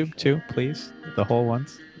YouTube too, please? The whole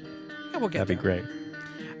ones? Yeah, we'll get That'd be great.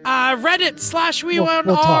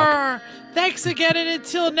 Reddit/We1R. Thanks again, and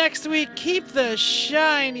until next week, keep the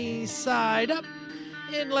shiny side up.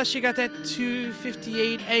 Unless you got that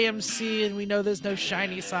 258 AMC, and we know there's no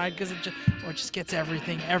shiny side because it just gets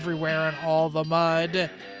everything everywhere and all the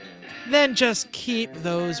mud. Then just keep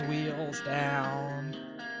those wheels down.